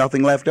always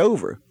nothing left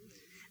over.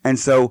 And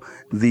so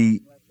the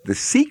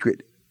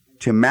secret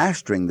to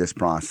mastering this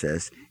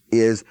process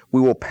is we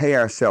will pay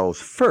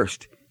ourselves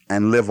first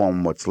and live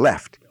on what's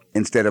left,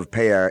 instead of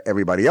pay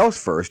everybody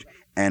else first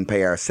and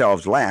pay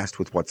ourselves last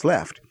with what's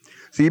left.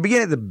 So you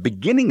begin at the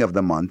beginning of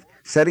the month,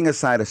 setting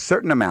aside a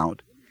certain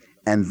amount,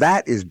 and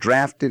that is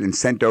drafted and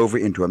sent over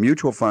into a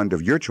mutual fund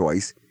of your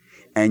choice,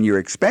 and your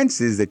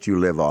expenses that you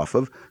live off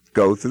of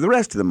go through the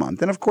rest of the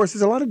month. And of course,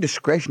 there's a lot of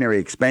discretionary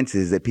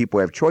expenses that people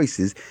have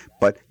choices,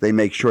 but they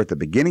make sure at the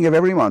beginning of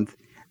every month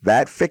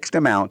that fixed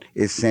amount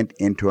is sent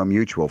into a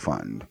mutual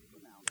fund.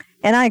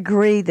 And I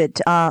agree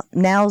that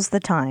now's the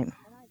time.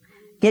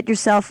 Get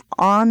yourself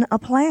on a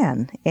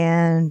plan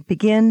and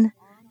begin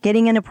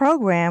getting in a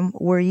program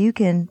where you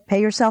can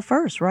pay yourself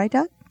first, right,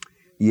 Doug?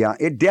 Yeah,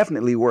 it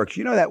definitely works.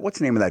 You know that, what's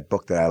the name of that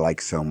book that I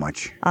like so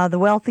much? The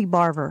Wealthy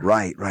Barber.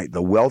 Right,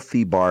 The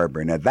Wealthy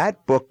Barber. Now,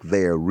 that book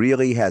there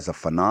really has a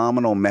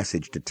phenomenal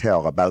message to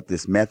tell about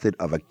this method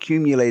of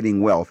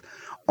accumulating wealth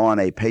on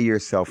a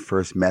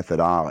pay-yourself-first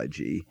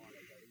methodology.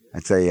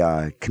 That's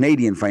a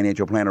Canadian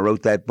financial planner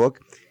wrote that book.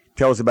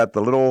 Tells about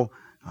the little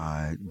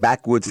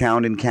backwoods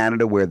town in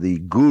Canada where the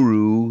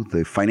guru,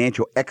 the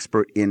financial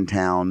expert in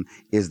town,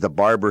 is the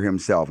barber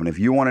himself. And if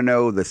you want to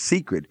know the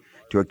secret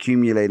to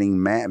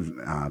accumulating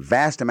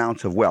vast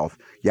amounts of wealth,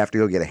 you have to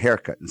go get a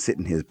haircut and sit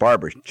in his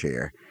barber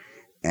chair.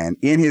 And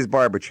in his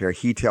barber chair,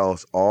 he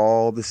tells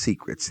all the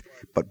secrets.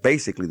 But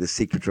basically, the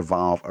secrets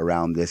revolve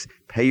around this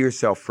pay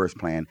yourself first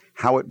plan,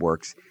 how it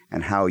works,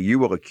 and how you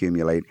will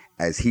accumulate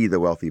as he, the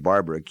wealthy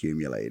barber,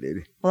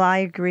 accumulated. Well, I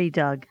agree,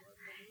 Doug.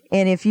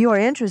 And if you are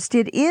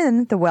interested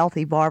in The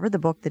Wealthy Barber, the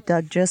book that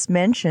Doug just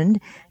mentioned,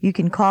 you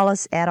can call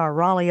us at our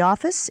Raleigh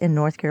office in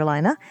North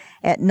Carolina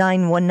at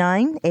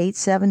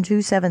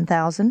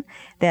 919-872-7000.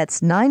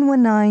 That's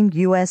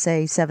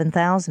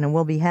 919-USA-7000, and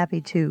we'll be happy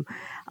to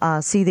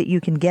see that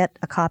you can get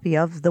a copy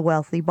of The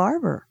Wealthy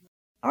Barber.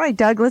 All right,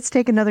 Doug, let's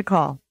take another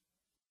call.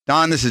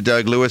 Don, this is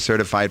Doug Lewis,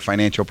 Certified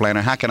Financial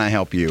Planner. How can I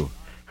help you?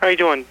 How you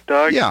doing,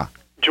 Doug? Yeah.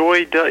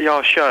 Enjoyed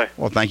y'all's show.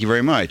 Well, thank you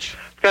very much.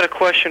 I've got a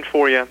question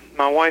for you.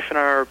 My wife and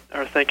I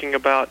are thinking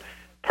about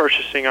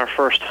purchasing our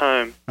first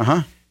home.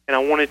 Uh-huh. And I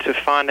wanted to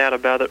find out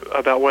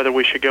about whether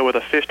we should go with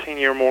a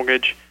 15-year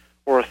mortgage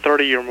or a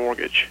 30-year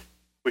mortgage.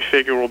 We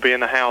figure we'll be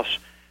in the house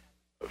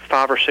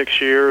 5 or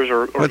 6 years,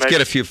 or let's maybe... get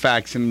a few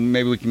facts, and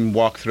maybe we can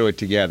walk through it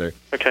together.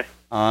 Okay.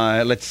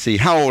 Let's see.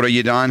 How old are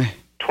you, Don?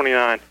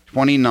 29.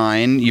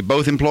 29. You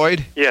both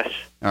employed? Yes.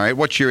 All right.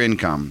 What's your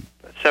income?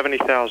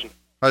 $70,000.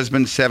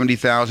 Husband,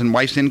 $70,000.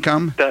 Wife's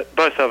income?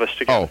 Both of us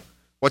together. Oh.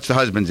 What's the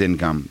husband's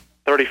income?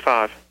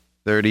 35.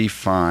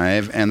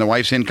 35. And the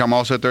wife's income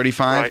also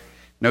 35? Right.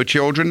 No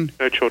children?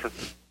 No children.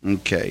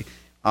 Okay.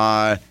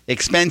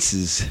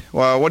 Expenses.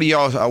 Well, what are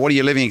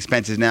your living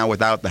expenses now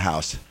without the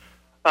house?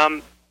 I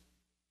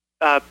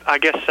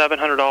guess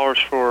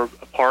 $700 for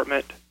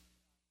apartment,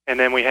 and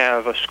then we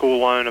have a school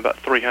loan about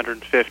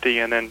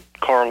 $350, and then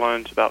car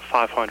loans about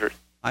 $500.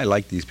 I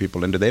like these people,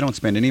 Linda. They don't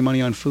spend any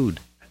money on food.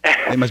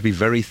 They must be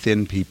very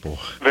thin people.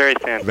 Very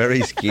thin.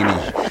 Very skinny.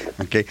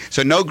 Okay.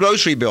 So no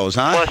grocery bills,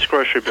 huh? Plus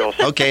grocery bills.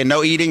 Okay.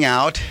 No eating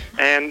out.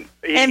 And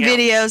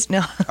videos. No.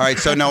 All right.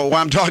 So no, what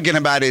I'm talking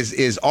about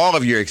is all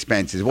of your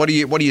expenses. What do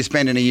you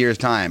spend in a year's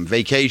time?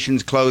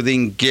 Vacations,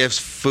 clothing, gifts,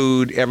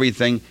 food,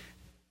 everything.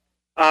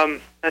 I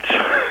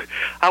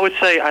would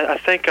say I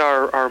think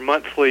our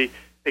monthly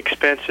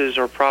expenses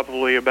are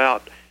probably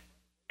about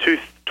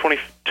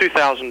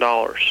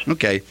 $2,000.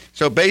 Okay,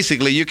 so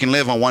basically you can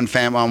live on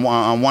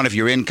on one of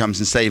your incomes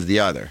and save the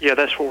other. Yeah,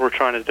 that's what we're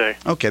trying to do.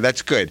 Okay,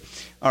 that's good.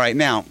 All right,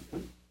 now,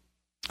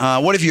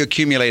 what have you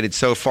accumulated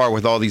so far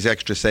with all these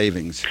extra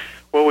savings?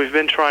 Well, we've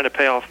been trying to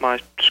pay off my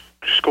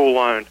school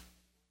loan,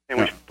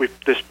 and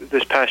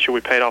this past year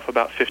we paid off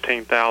about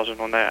 $15,000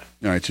 on that.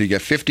 All right, so you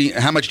got 50.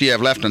 How much do you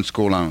have left on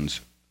school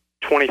loans?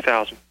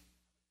 $20,000.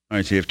 All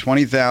right, so you have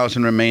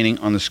 $20,000 remaining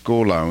on the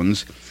school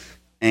loans,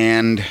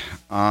 and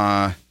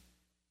now,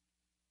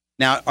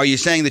 are you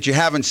saying that you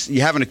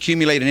haven't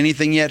accumulated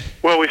anything yet?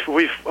 Well, we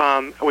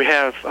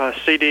have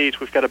CDs.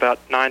 We've got about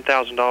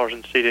 $9,000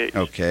 in CDs.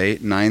 Okay,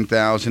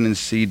 $9,000 in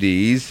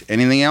CDs.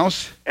 Anything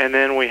else? And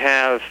then we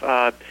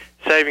have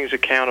savings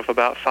account of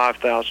about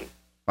 $5,000.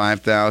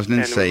 $5,000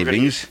 in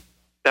savings.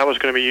 That was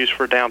going to be used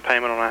for a down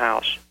payment on a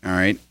house. All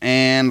right,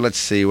 and let's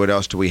see, what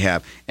else do we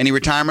have? Any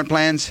retirement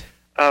plans?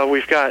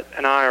 We've got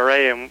an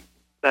IRA, and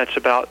that's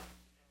about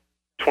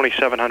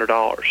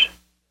 $2,700.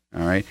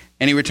 All right.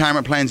 Any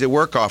retirement plans at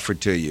work offered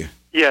to you?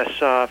 Yes.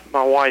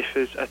 My wife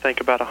is, I think,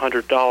 about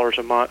 $100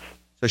 a month.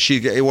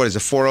 So what is a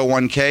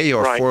 401k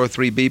or right.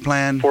 403b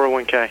plan?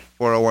 401k.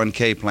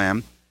 401k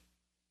plan.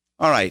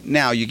 All right.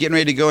 Now, you're getting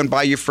ready to go and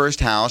buy your first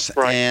house.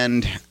 Right.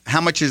 And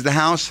how much is the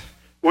house?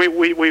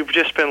 We've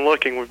just been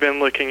looking. We've been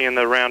looking in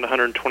the around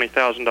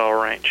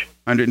 $120,000 range.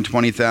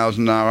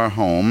 $120,000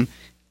 home.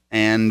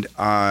 And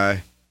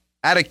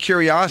out of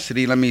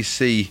curiosity, let me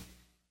see.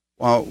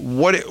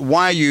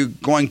 Why are you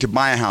going to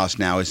buy a house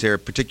now? Is there a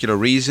particular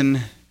reason?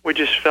 We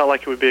just felt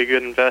like it would be a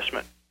good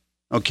investment.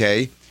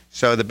 Okay.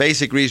 So the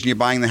basic reason you're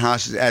buying the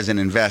house is as an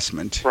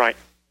investment. Right.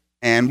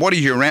 And what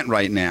is your rent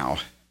right now?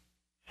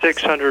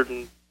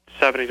 $670.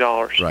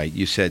 Right.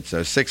 You said so.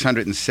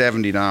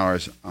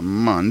 $670 a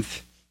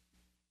month.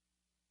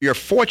 You're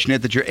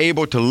fortunate that you're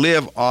able to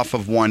live off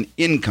of one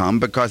income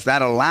because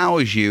that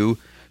allows you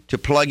to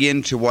plug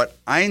into what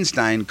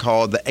Einstein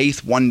called the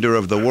eighth wonder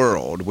of the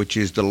world, which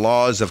is the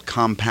laws of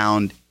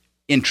compound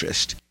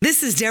interest.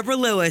 This is Deborah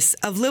Lewis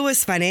of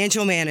Lewis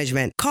Financial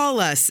Management. Call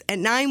us at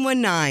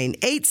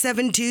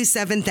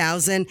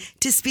 919-872-7000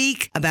 to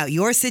speak about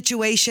your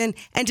situation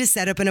and to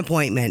set up an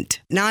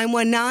appointment.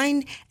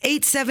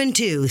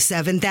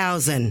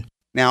 919-872-7000.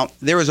 Now,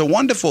 there is a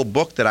wonderful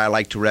book that I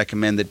like to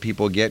recommend that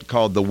people get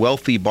called The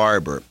Wealthy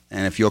Barber.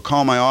 And if you'll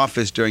call my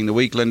office during the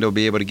week, Linda will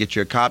be able to get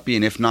you a copy.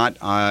 And if not,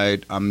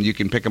 you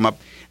can pick them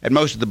up at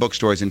most of the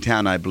bookstores in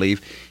town, I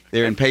believe.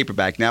 They're in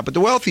paperback now. But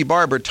The Wealthy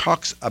Barber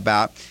talks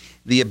about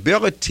the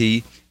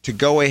ability to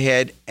go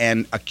ahead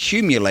and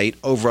accumulate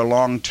over a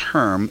long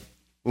term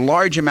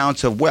large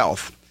amounts of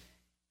wealth.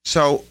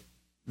 So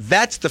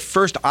that's the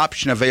first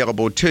option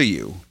available to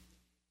you.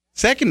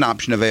 Second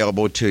option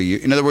available to you,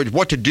 in other words,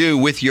 what to do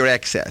with your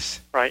excess.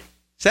 Right.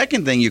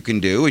 Second thing you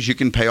can do is you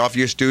can pay off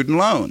your student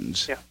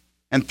loans. Yeah.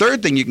 And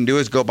third thing you can do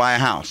is go buy a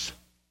house.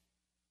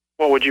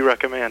 What would you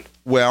recommend?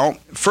 Well,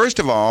 first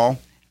of all,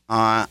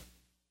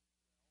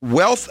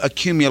 wealth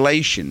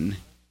accumulation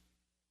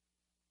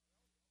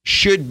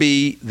should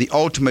be the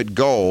ultimate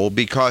goal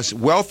because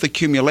wealth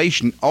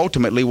accumulation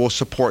ultimately will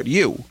support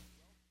you.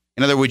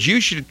 In other words,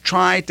 you should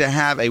try to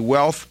have a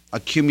wealth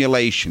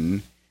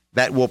accumulation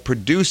that will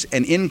produce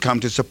an income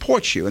to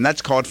support you, and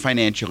that's called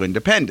financial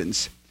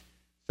independence.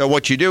 So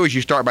what you do is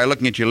you start by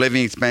looking at your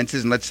living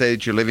expenses, and let's say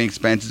that your living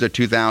expenses are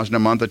 $2,000 a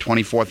month or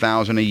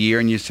 $24,000 a year,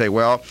 and you say,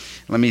 well,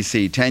 let me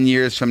see, 10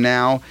 years from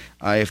now,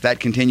 if that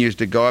continues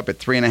to go up at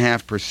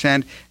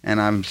 3.5%, and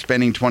I'm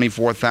spending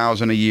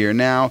 $24,000 a year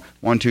now,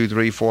 1, 2,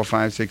 3, 4,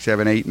 5, 6,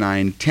 7, 8,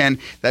 9, 10,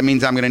 that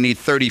means I'm going to need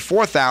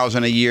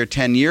 $34,000 a year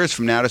 10 years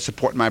from now to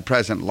support my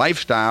present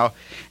lifestyle,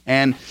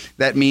 and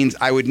that means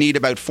I would need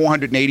about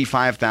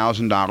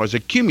 $485,000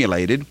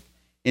 accumulated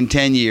in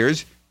 10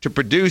 years to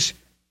produce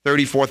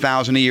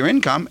 $34,000 a year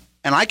income,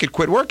 and I could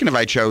quit working if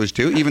I chose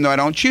to, even though I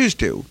don't choose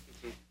to.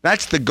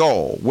 That's the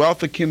goal,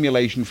 wealth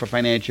accumulation for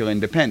financial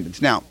independence.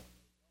 Now,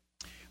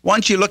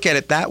 once you look at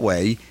it that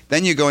way,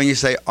 then you go and you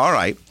say, all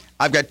right,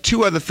 I've got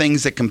two other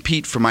things that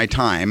compete for my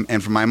time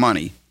and for my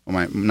money.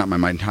 Well, not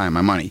my time,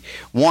 my money.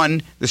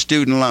 One, the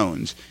student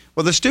loans.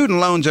 Well, the student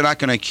loans are not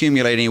going to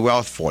accumulate any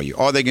wealth for you.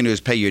 All they're going to do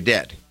is pay your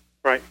debt.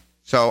 Right.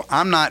 So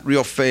I'm not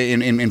real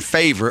in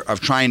favor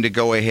of trying to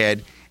go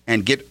ahead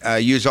and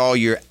use all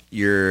your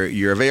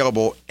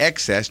available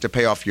excess to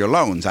pay off your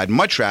loans. I'd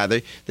much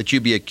rather that you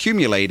be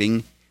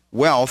accumulating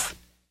wealth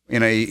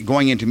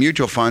going into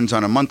mutual funds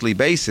on a monthly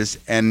basis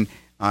and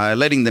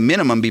letting the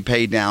minimum be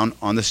paid down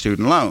on the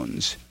student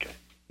loans. Okay.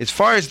 As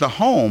far as the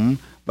home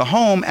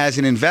as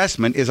an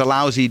investment is a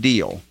lousy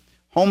deal.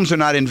 Homes are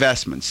not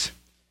investments.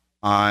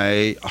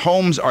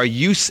 Homes are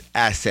use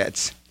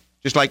assets,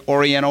 just like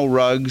Oriental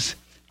rugs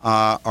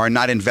are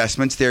not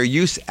investments. They're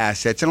use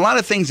assets. And a lot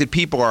of things that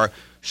people are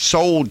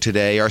sold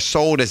today are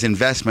sold as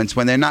investments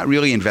when they're not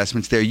really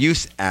investments. They're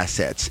use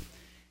assets.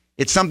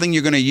 It's something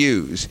you're going to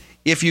use.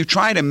 If you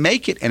try to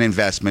make it an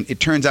investment, it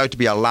turns out to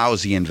be a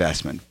lousy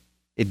investment.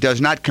 It does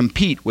not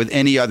compete with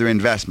any other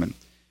investment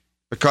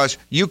because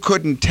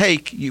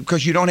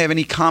because you don't have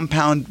any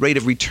compound rate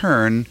of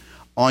return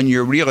on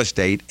your real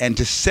estate, and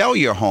to sell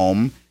your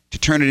home, to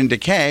turn it into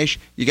cash,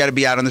 you got to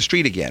be out on the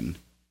street again.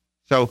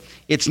 So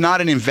it's not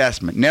an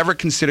investment. Never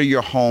consider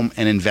your home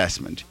an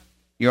investment.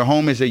 Your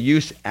home is a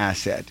use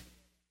asset.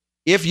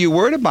 If you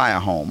were to buy a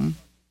home,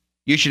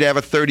 you should have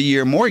a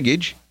 30-year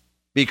mortgage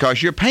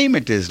because your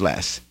payment is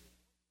less.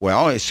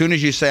 Well, as soon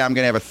as you say I'm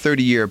going to have a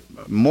 30-year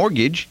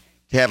mortgage,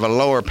 to have a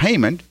lower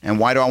payment. And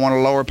why do I want a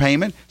lower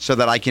payment? So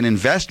that I can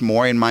invest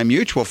more in my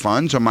mutual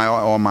funds or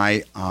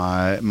my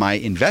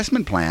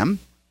investment plan.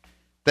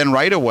 Then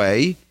right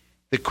away,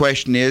 the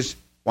question is,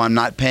 well, I'm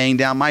not paying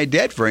down my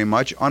debt very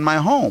much on my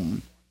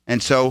home.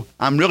 And so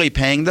I'm really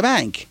paying the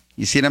bank.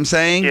 You see what I'm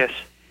saying? Yes.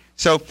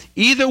 So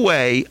either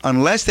way,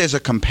 unless there's a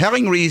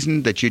compelling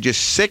reason that you're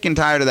just sick and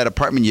tired of that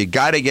apartment, you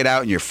got to get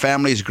out and your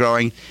family's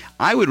growing,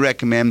 I would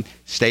recommend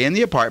stay in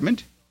the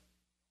apartment.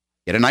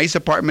 Get a nice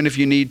apartment if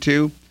you need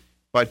to,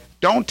 but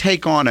don't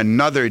take on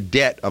another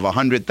debt of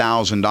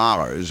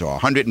 $100,000 or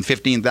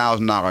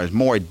 $115,000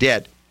 more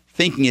debt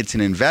thinking it's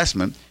an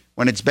investment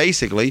when it's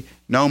basically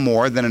no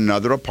more than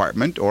another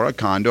apartment or a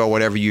condo or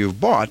whatever you've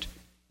bought.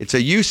 It's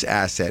a use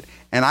asset.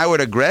 And I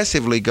would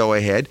aggressively go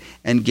ahead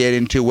and get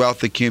into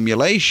wealth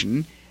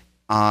accumulation,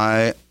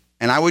 and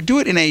I would do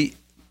it in a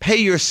pay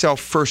yourself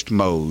first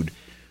mode.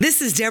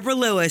 This is Deborah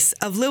Lewis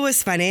of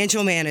Lewis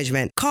Financial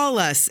Management. Call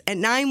us at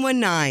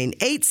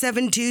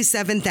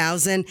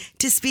 919-872-7000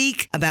 to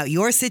speak about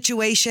your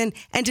situation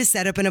and to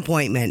set up an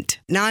appointment.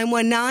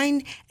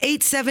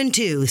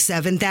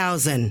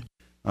 919-872-7000.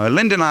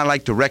 Linda and I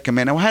like to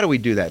recommend, how do we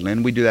do that,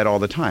 Lynn? We do that all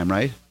the time,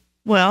 right?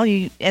 Well,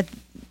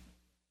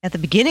 at the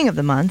beginning of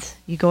the month,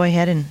 you go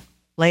ahead and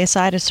lay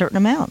aside a certain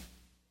amount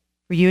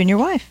for you and your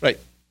wife. Right.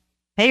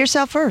 Pay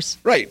yourself first.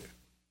 Right.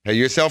 Pay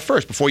yourself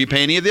first before you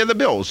pay any of the other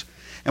bills.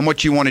 And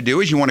what you want to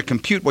do is you want to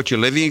compute what your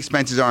living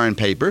expenses are on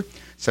paper,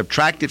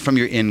 subtract it from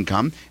your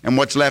income, and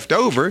what's left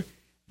over,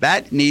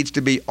 that needs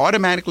to be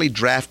automatically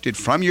drafted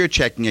from your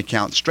checking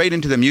account straight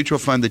into the mutual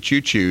fund that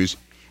you choose,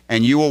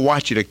 and you will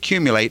watch it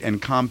accumulate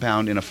and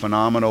compound in a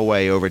phenomenal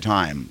way over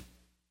time.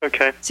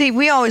 Okay. See,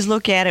 we always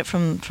look at it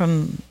from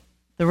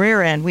the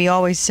rear end. We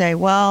always say,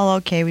 well,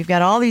 okay, we've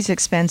got all these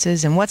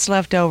expenses, and what's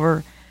left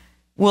over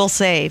we'll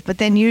save. But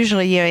then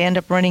usually you end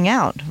up running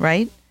out,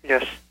 right?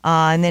 Yes.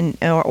 And then,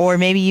 or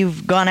maybe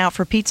you've gone out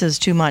for pizzas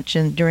too much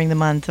during the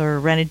month, or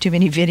rented too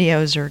many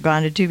videos, or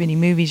gone to too many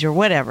movies, or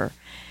whatever.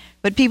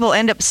 But people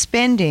end up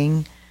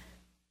spending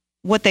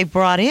what they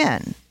brought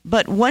in.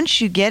 But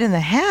once you get in the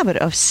habit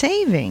of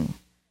saving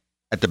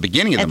at the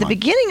beginning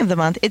of the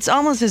month, it's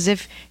almost as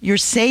if your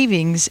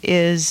savings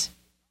is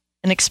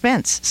an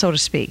expense, so to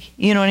speak.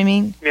 You know what I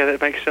mean? Yeah, that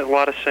makes a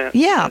lot of sense.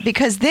 Yeah,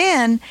 because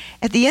then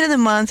at the end of the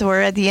month or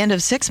at the end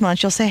of 6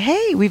 months, you'll say,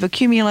 hey, we've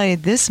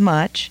accumulated this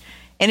much.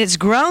 And it's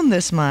grown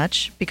this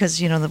much because,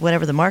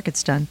 whatever the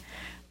market's done.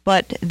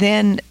 But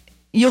then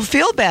you'll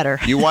feel better.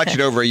 You watch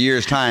it over a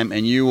year's time,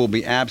 and you will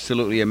be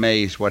absolutely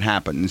amazed what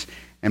happens.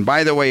 And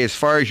by the way, as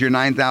far as your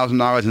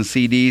 $9,000 in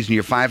CDs and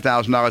your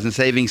 $5,000 in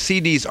savings,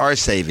 CDs are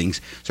savings.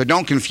 So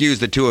don't confuse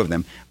the two of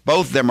them.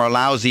 Both of them are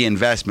lousy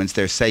investments.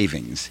 They're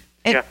savings.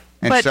 Yeah.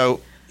 And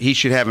so he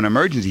should have an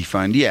emergency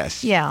fund,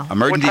 yes. Yeah.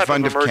 Emergency what type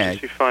fund of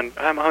emergency cash. Fund?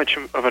 How much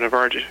of an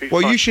emergency fund?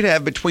 Well, you should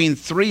have between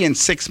 3 and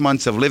 6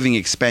 months of living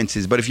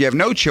expenses. But if you have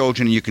no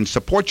children and you can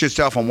support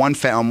yourself on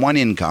one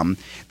income,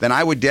 then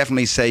I would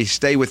definitely say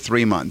stay with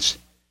 3 months.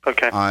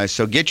 Okay.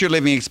 So get your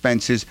living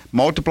expenses,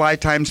 multiply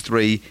times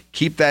 3,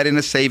 keep that in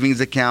a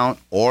savings account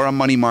or a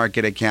money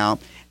market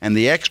account, and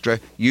the extra,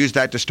 use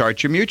that to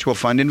start your mutual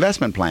fund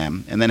investment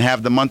plan. And then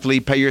have the monthly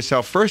pay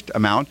yourself first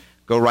amount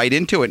go right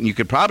into it, and you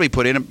could probably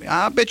put in,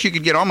 I bet you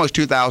could get almost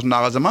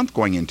 $2,000 a month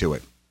going into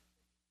it.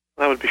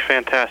 That would be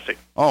fantastic.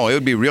 Oh, it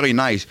would be really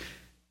nice.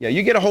 Yeah,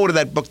 you get a hold of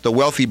that book, The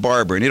Wealthy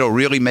Barber, and it'll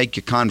really make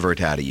a convert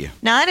out of you.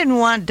 Now, I didn't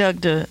want Doug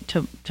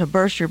to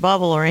burst your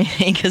bubble or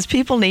anything, because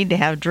people need to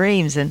have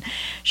dreams, and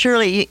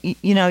surely,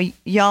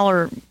 y'all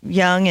are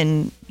young,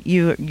 and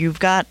you've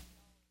got,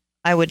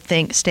 I would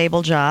think,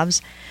 stable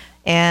jobs,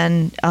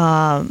 and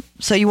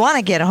so you want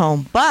to get a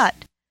home, but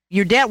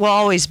your debt will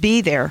always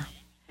be there.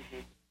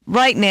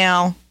 Right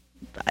now,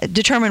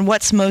 determine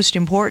what's most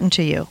important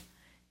to you,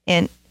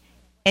 and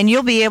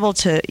you'll be able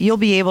to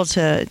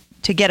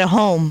get a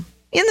home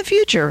in the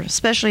future,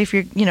 especially if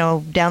you're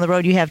down the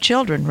road you have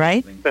children,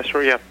 right? That's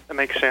right. Yeah, that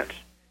makes sense.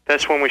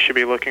 That's when we should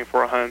be looking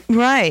for a home.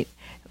 Right.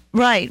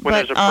 When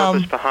there's a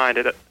purpose behind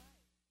it,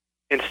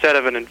 instead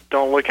of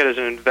don't look at it as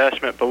an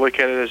investment, but look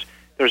at it as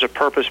there's a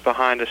purpose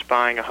behind us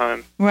buying a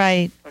home.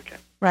 Right. Okay.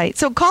 Right.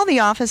 So call the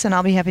office, and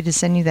I'll be happy to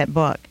send you that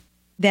book.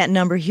 That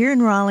number here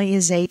in Raleigh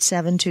is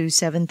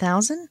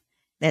 872-7000.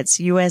 That's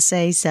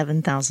USA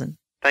 7000.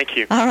 Thank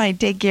you. All right,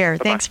 take care.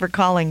 Bye-bye. Thanks for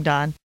calling,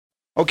 Don.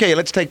 Okay,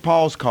 let's take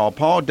Paul's call.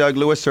 Paul, Doug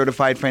Lewis,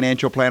 Certified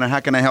Financial Planner.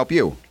 How can I help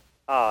you?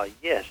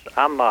 Yes,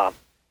 I'm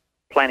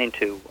planning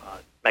to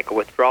make a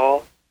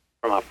withdrawal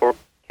from my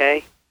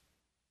 401k.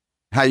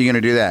 How are you going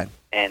to do that?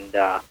 And,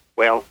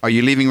 Are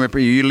you leaving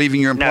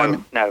your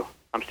employment? No.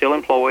 I'm still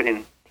employed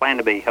and plan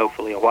to be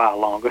hopefully a while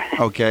longer.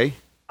 Okay.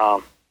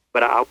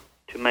 But I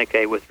to make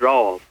a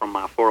withdrawal from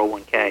my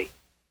 401k,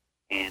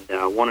 and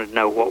wanted to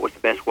know what was the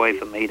best way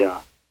for me to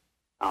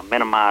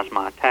minimize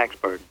my tax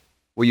burden.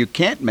 Well, you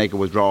can't make a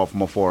withdrawal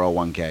from a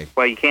 401k.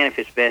 Well, you can if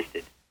it's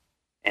vested,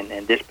 and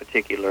in this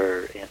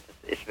particular instance,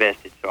 it's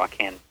vested, so I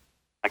can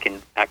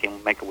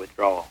make a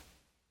withdrawal.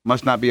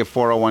 Must not be a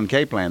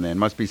 401k plan then.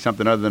 Must be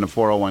something other than a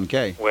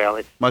 401k. Well,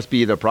 it must be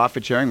either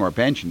profit sharing or a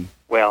pension.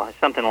 Well,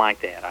 something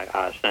like that,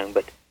 I assume.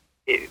 But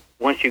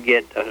once you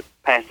get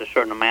past a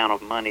certain amount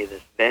of money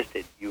that's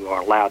vested, you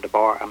are allowed to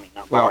borrow. I mean,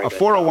 not borrow. Well, a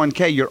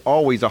 401k, you're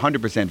always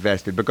 100%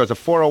 vested because a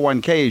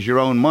 401k is your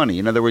own money.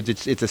 In other words,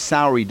 it's a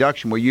salary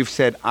deduction where you've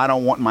said, I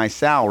don't want my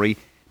salary,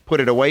 put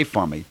it away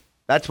from me.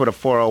 That's what a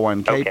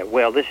 401k. Okay.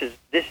 Well, this is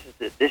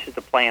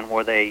the plan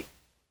where they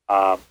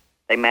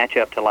match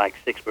up to like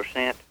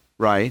 6%.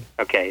 Right.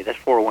 Okay, that's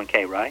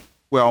 401k, right?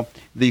 Well,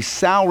 the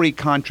salary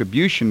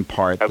contribution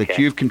part that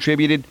you've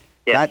contributed,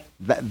 yes.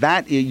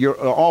 that you're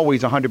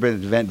always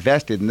 100%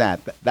 vested in that.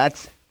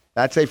 That's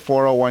a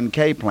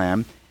 401k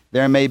plan.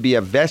 There may be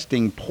a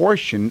vesting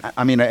portion,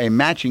 a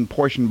matching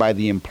portion by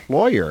the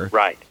employer.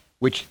 Right.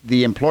 Which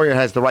the employer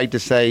has the right to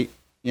say,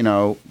 you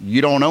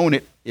don't own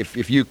it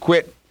if you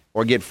quit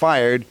or get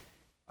fired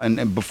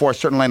and before a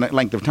certain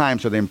length of time.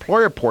 So the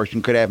employer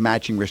portion could have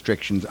matching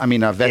restrictions,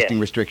 vesting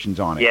restrictions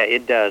on it. Yeah,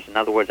 it does. In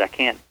other words, I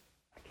can't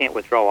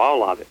withdraw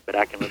all of it, but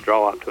I can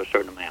withdraw up to a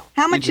certain amount.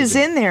 How much is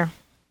in there?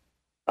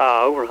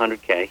 Over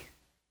 100K.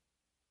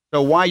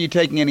 So why are you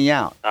taking any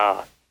out?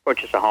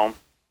 Purchase a home.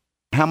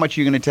 How much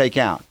are you going to take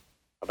out?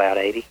 About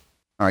 80.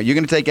 All right, you're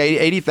going to take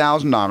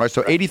 $80,000.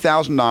 So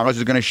 $80,000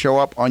 is going to show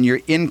up on your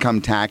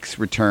income tax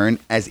return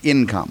as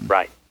income.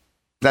 Right.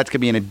 That's going to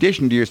be in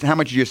addition to how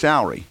much is your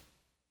salary?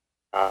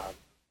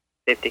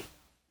 50.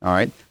 All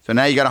right. So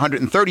now you got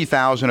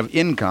 $130,000 of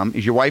income.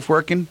 Is your wife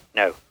working?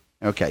 No.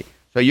 Okay.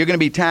 So you're going to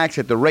be taxed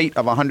at the rate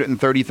of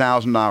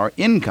 $130,000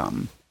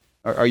 income.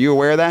 Are you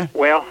aware of that?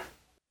 Well,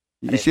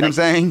 you see what I'm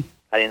saying?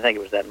 I didn't think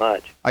it was that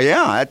much. Oh,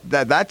 yeah.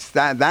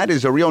 That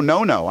is a real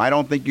no-no. I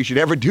don't think you should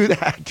ever do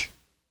that.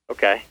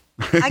 Okay.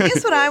 I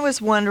guess what I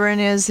was wondering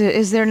is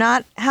there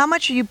not, how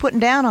much are you putting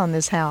down on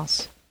this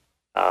house?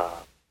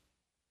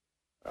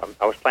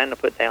 I was planning to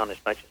put down as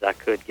much as I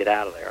could get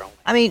out of there.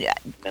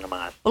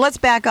 Minimize. Well, let's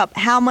back up.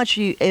 How much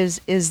is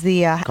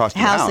the house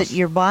that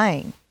you're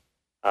buying?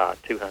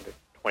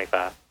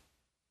 $225,000.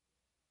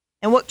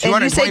 And what?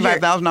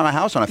 $225,000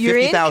 house on a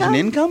 $50,000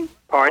 income?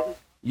 Pardon?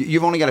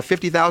 You've only got a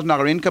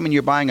 $50,000 income, and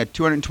you're buying a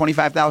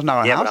 $225,000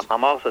 house. Yeah, but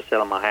I'm also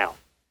selling my house.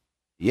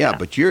 Yeah,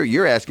 but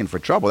you're asking for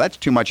trouble. That's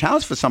too much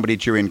house for somebody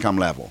at your income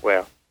level.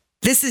 Well.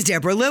 This is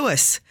Deborah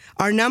Lewis.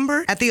 Our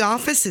number at the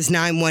office is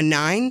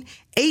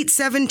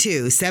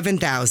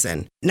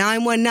 919-872-7000.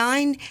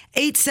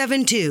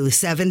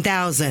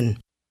 919-872-7000.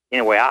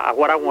 Anyway,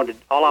 all I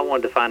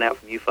wanted to find out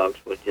from you folks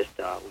was just,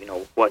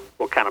 what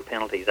kind of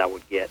penalties I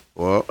would get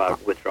if I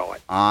withdraw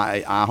it.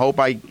 I hope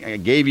I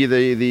gave you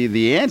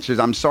the answers.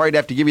 I'm sorry to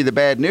have to give you the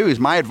bad news.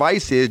 My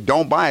advice is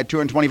don't buy a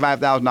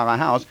 $225,000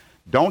 house.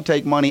 Don't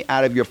take money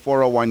out of your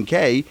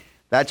 401k.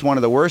 That's one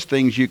of the worst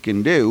things you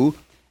can do.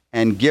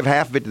 And give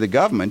half of it to the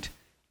government.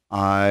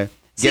 So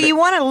you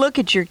want to look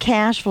at your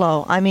cash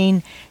flow.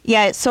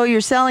 So you're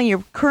selling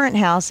your current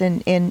house,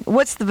 and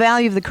what's the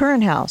value of the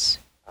current house?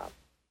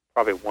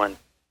 Probably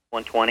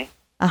 $120.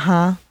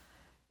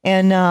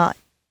 And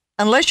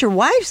unless your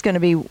wife's going to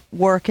be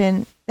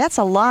working, that's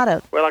a lot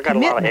of. Well, I got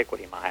commitment. a lot of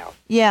equity in my house.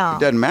 Yeah. It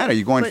doesn't matter.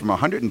 You're going from a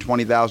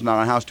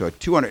 $120,000 house to a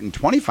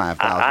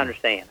 $225,000. I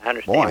understand.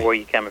 Boy. Where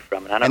you're coming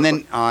from, and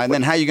then how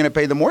are you going to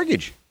pay the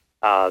mortgage?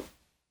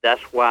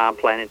 That's why I'm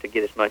planning to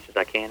get as much as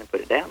I can and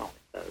put it down on it.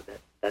 So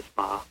that's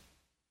my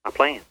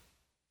plan.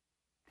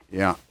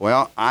 Yeah.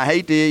 Well, I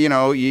hate to,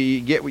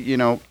 you get,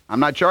 I'm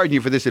not charging you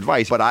for this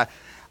advice, but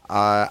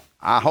I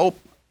hope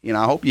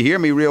you hear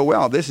me real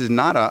well. This is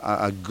not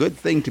a good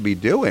thing to be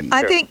doing.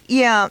 I think,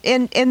 yeah.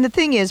 And the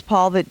thing is,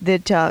 Paul,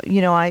 that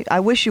I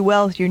wish you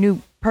well with your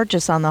new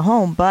purchase on the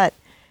home, but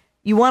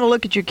you want to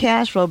look at your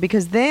cash flow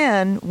because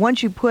then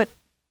once you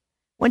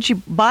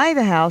buy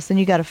the house, then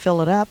you got to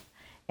fill it up.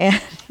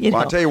 And,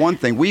 I'll tell you one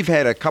thing. We've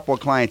had a couple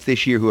of clients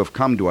this year who have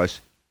come to us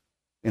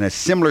in a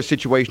similar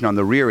situation on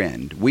the rear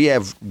end. We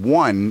have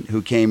one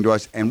who came to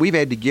us, and we've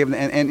had to give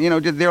them,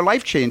 and their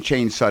life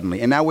changed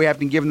suddenly. And now we have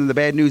to give them the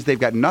bad news. They've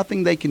got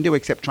nothing they can do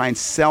except try and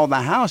sell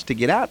the house to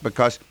get out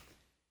because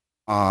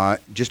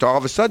just all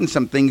of a sudden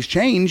some things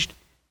changed.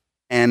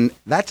 And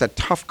that's a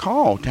tough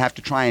call to have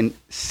to try and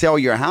sell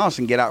your house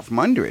and get out from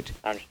under it.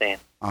 I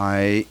understand.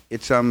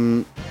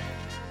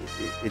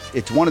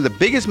 It's one of the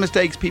biggest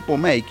mistakes people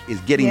make is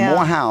getting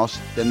more house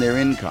than their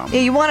income.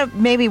 Yeah, you want to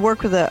maybe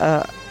work with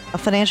a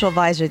financial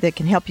advisor that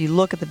can help you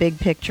look at the big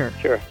picture.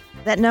 Sure.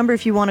 That number,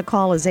 if you want to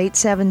call, is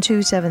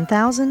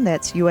 872-7000.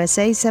 That's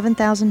USA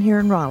 7000 here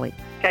in Raleigh.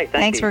 Okay,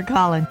 thanks for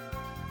calling.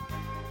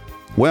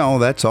 Well,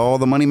 that's all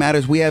the Money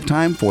Matters we have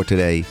time for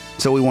today.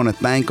 So we want to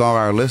thank all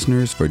our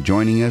listeners for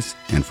joining us.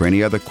 And for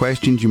any other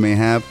questions you may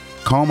have,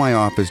 call my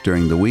office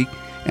during the week,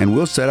 and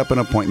we'll set up an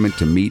appointment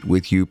to meet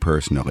with you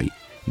personally.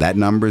 That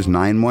number is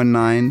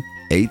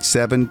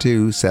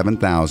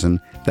 919-872-7000.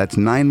 That's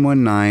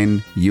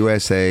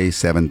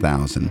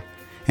 919-USA-7000.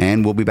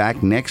 And we'll be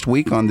back next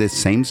week on this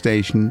same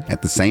station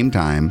at the same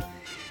time.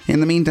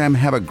 In the meantime,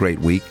 have a great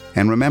week.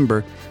 And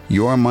remember,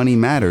 your money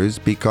matters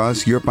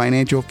because your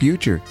financial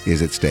future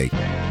is at stake.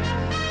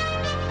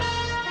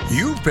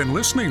 You've been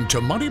listening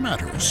to Money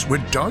Matters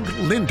with Doug,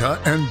 Linda,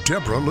 and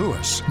Deborah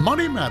Lewis.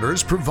 Money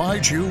Matters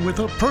provides you with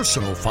a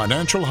personal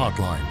financial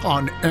hotline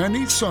on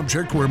any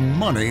subject where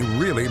money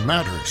really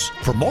matters.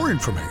 For more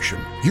information,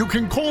 you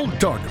can call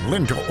Doug,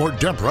 Linda, or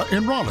Deborah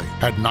in Raleigh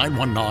at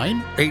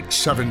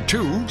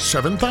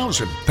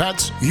 919-872-7000.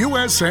 That's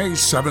USA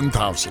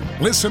 7000.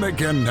 Listen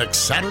again next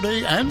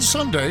Saturday and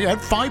Sunday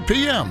at 5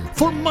 p.m.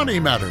 for Money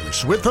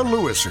Matters with the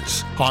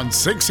Lewises on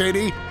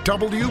 680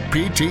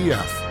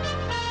 WPTF.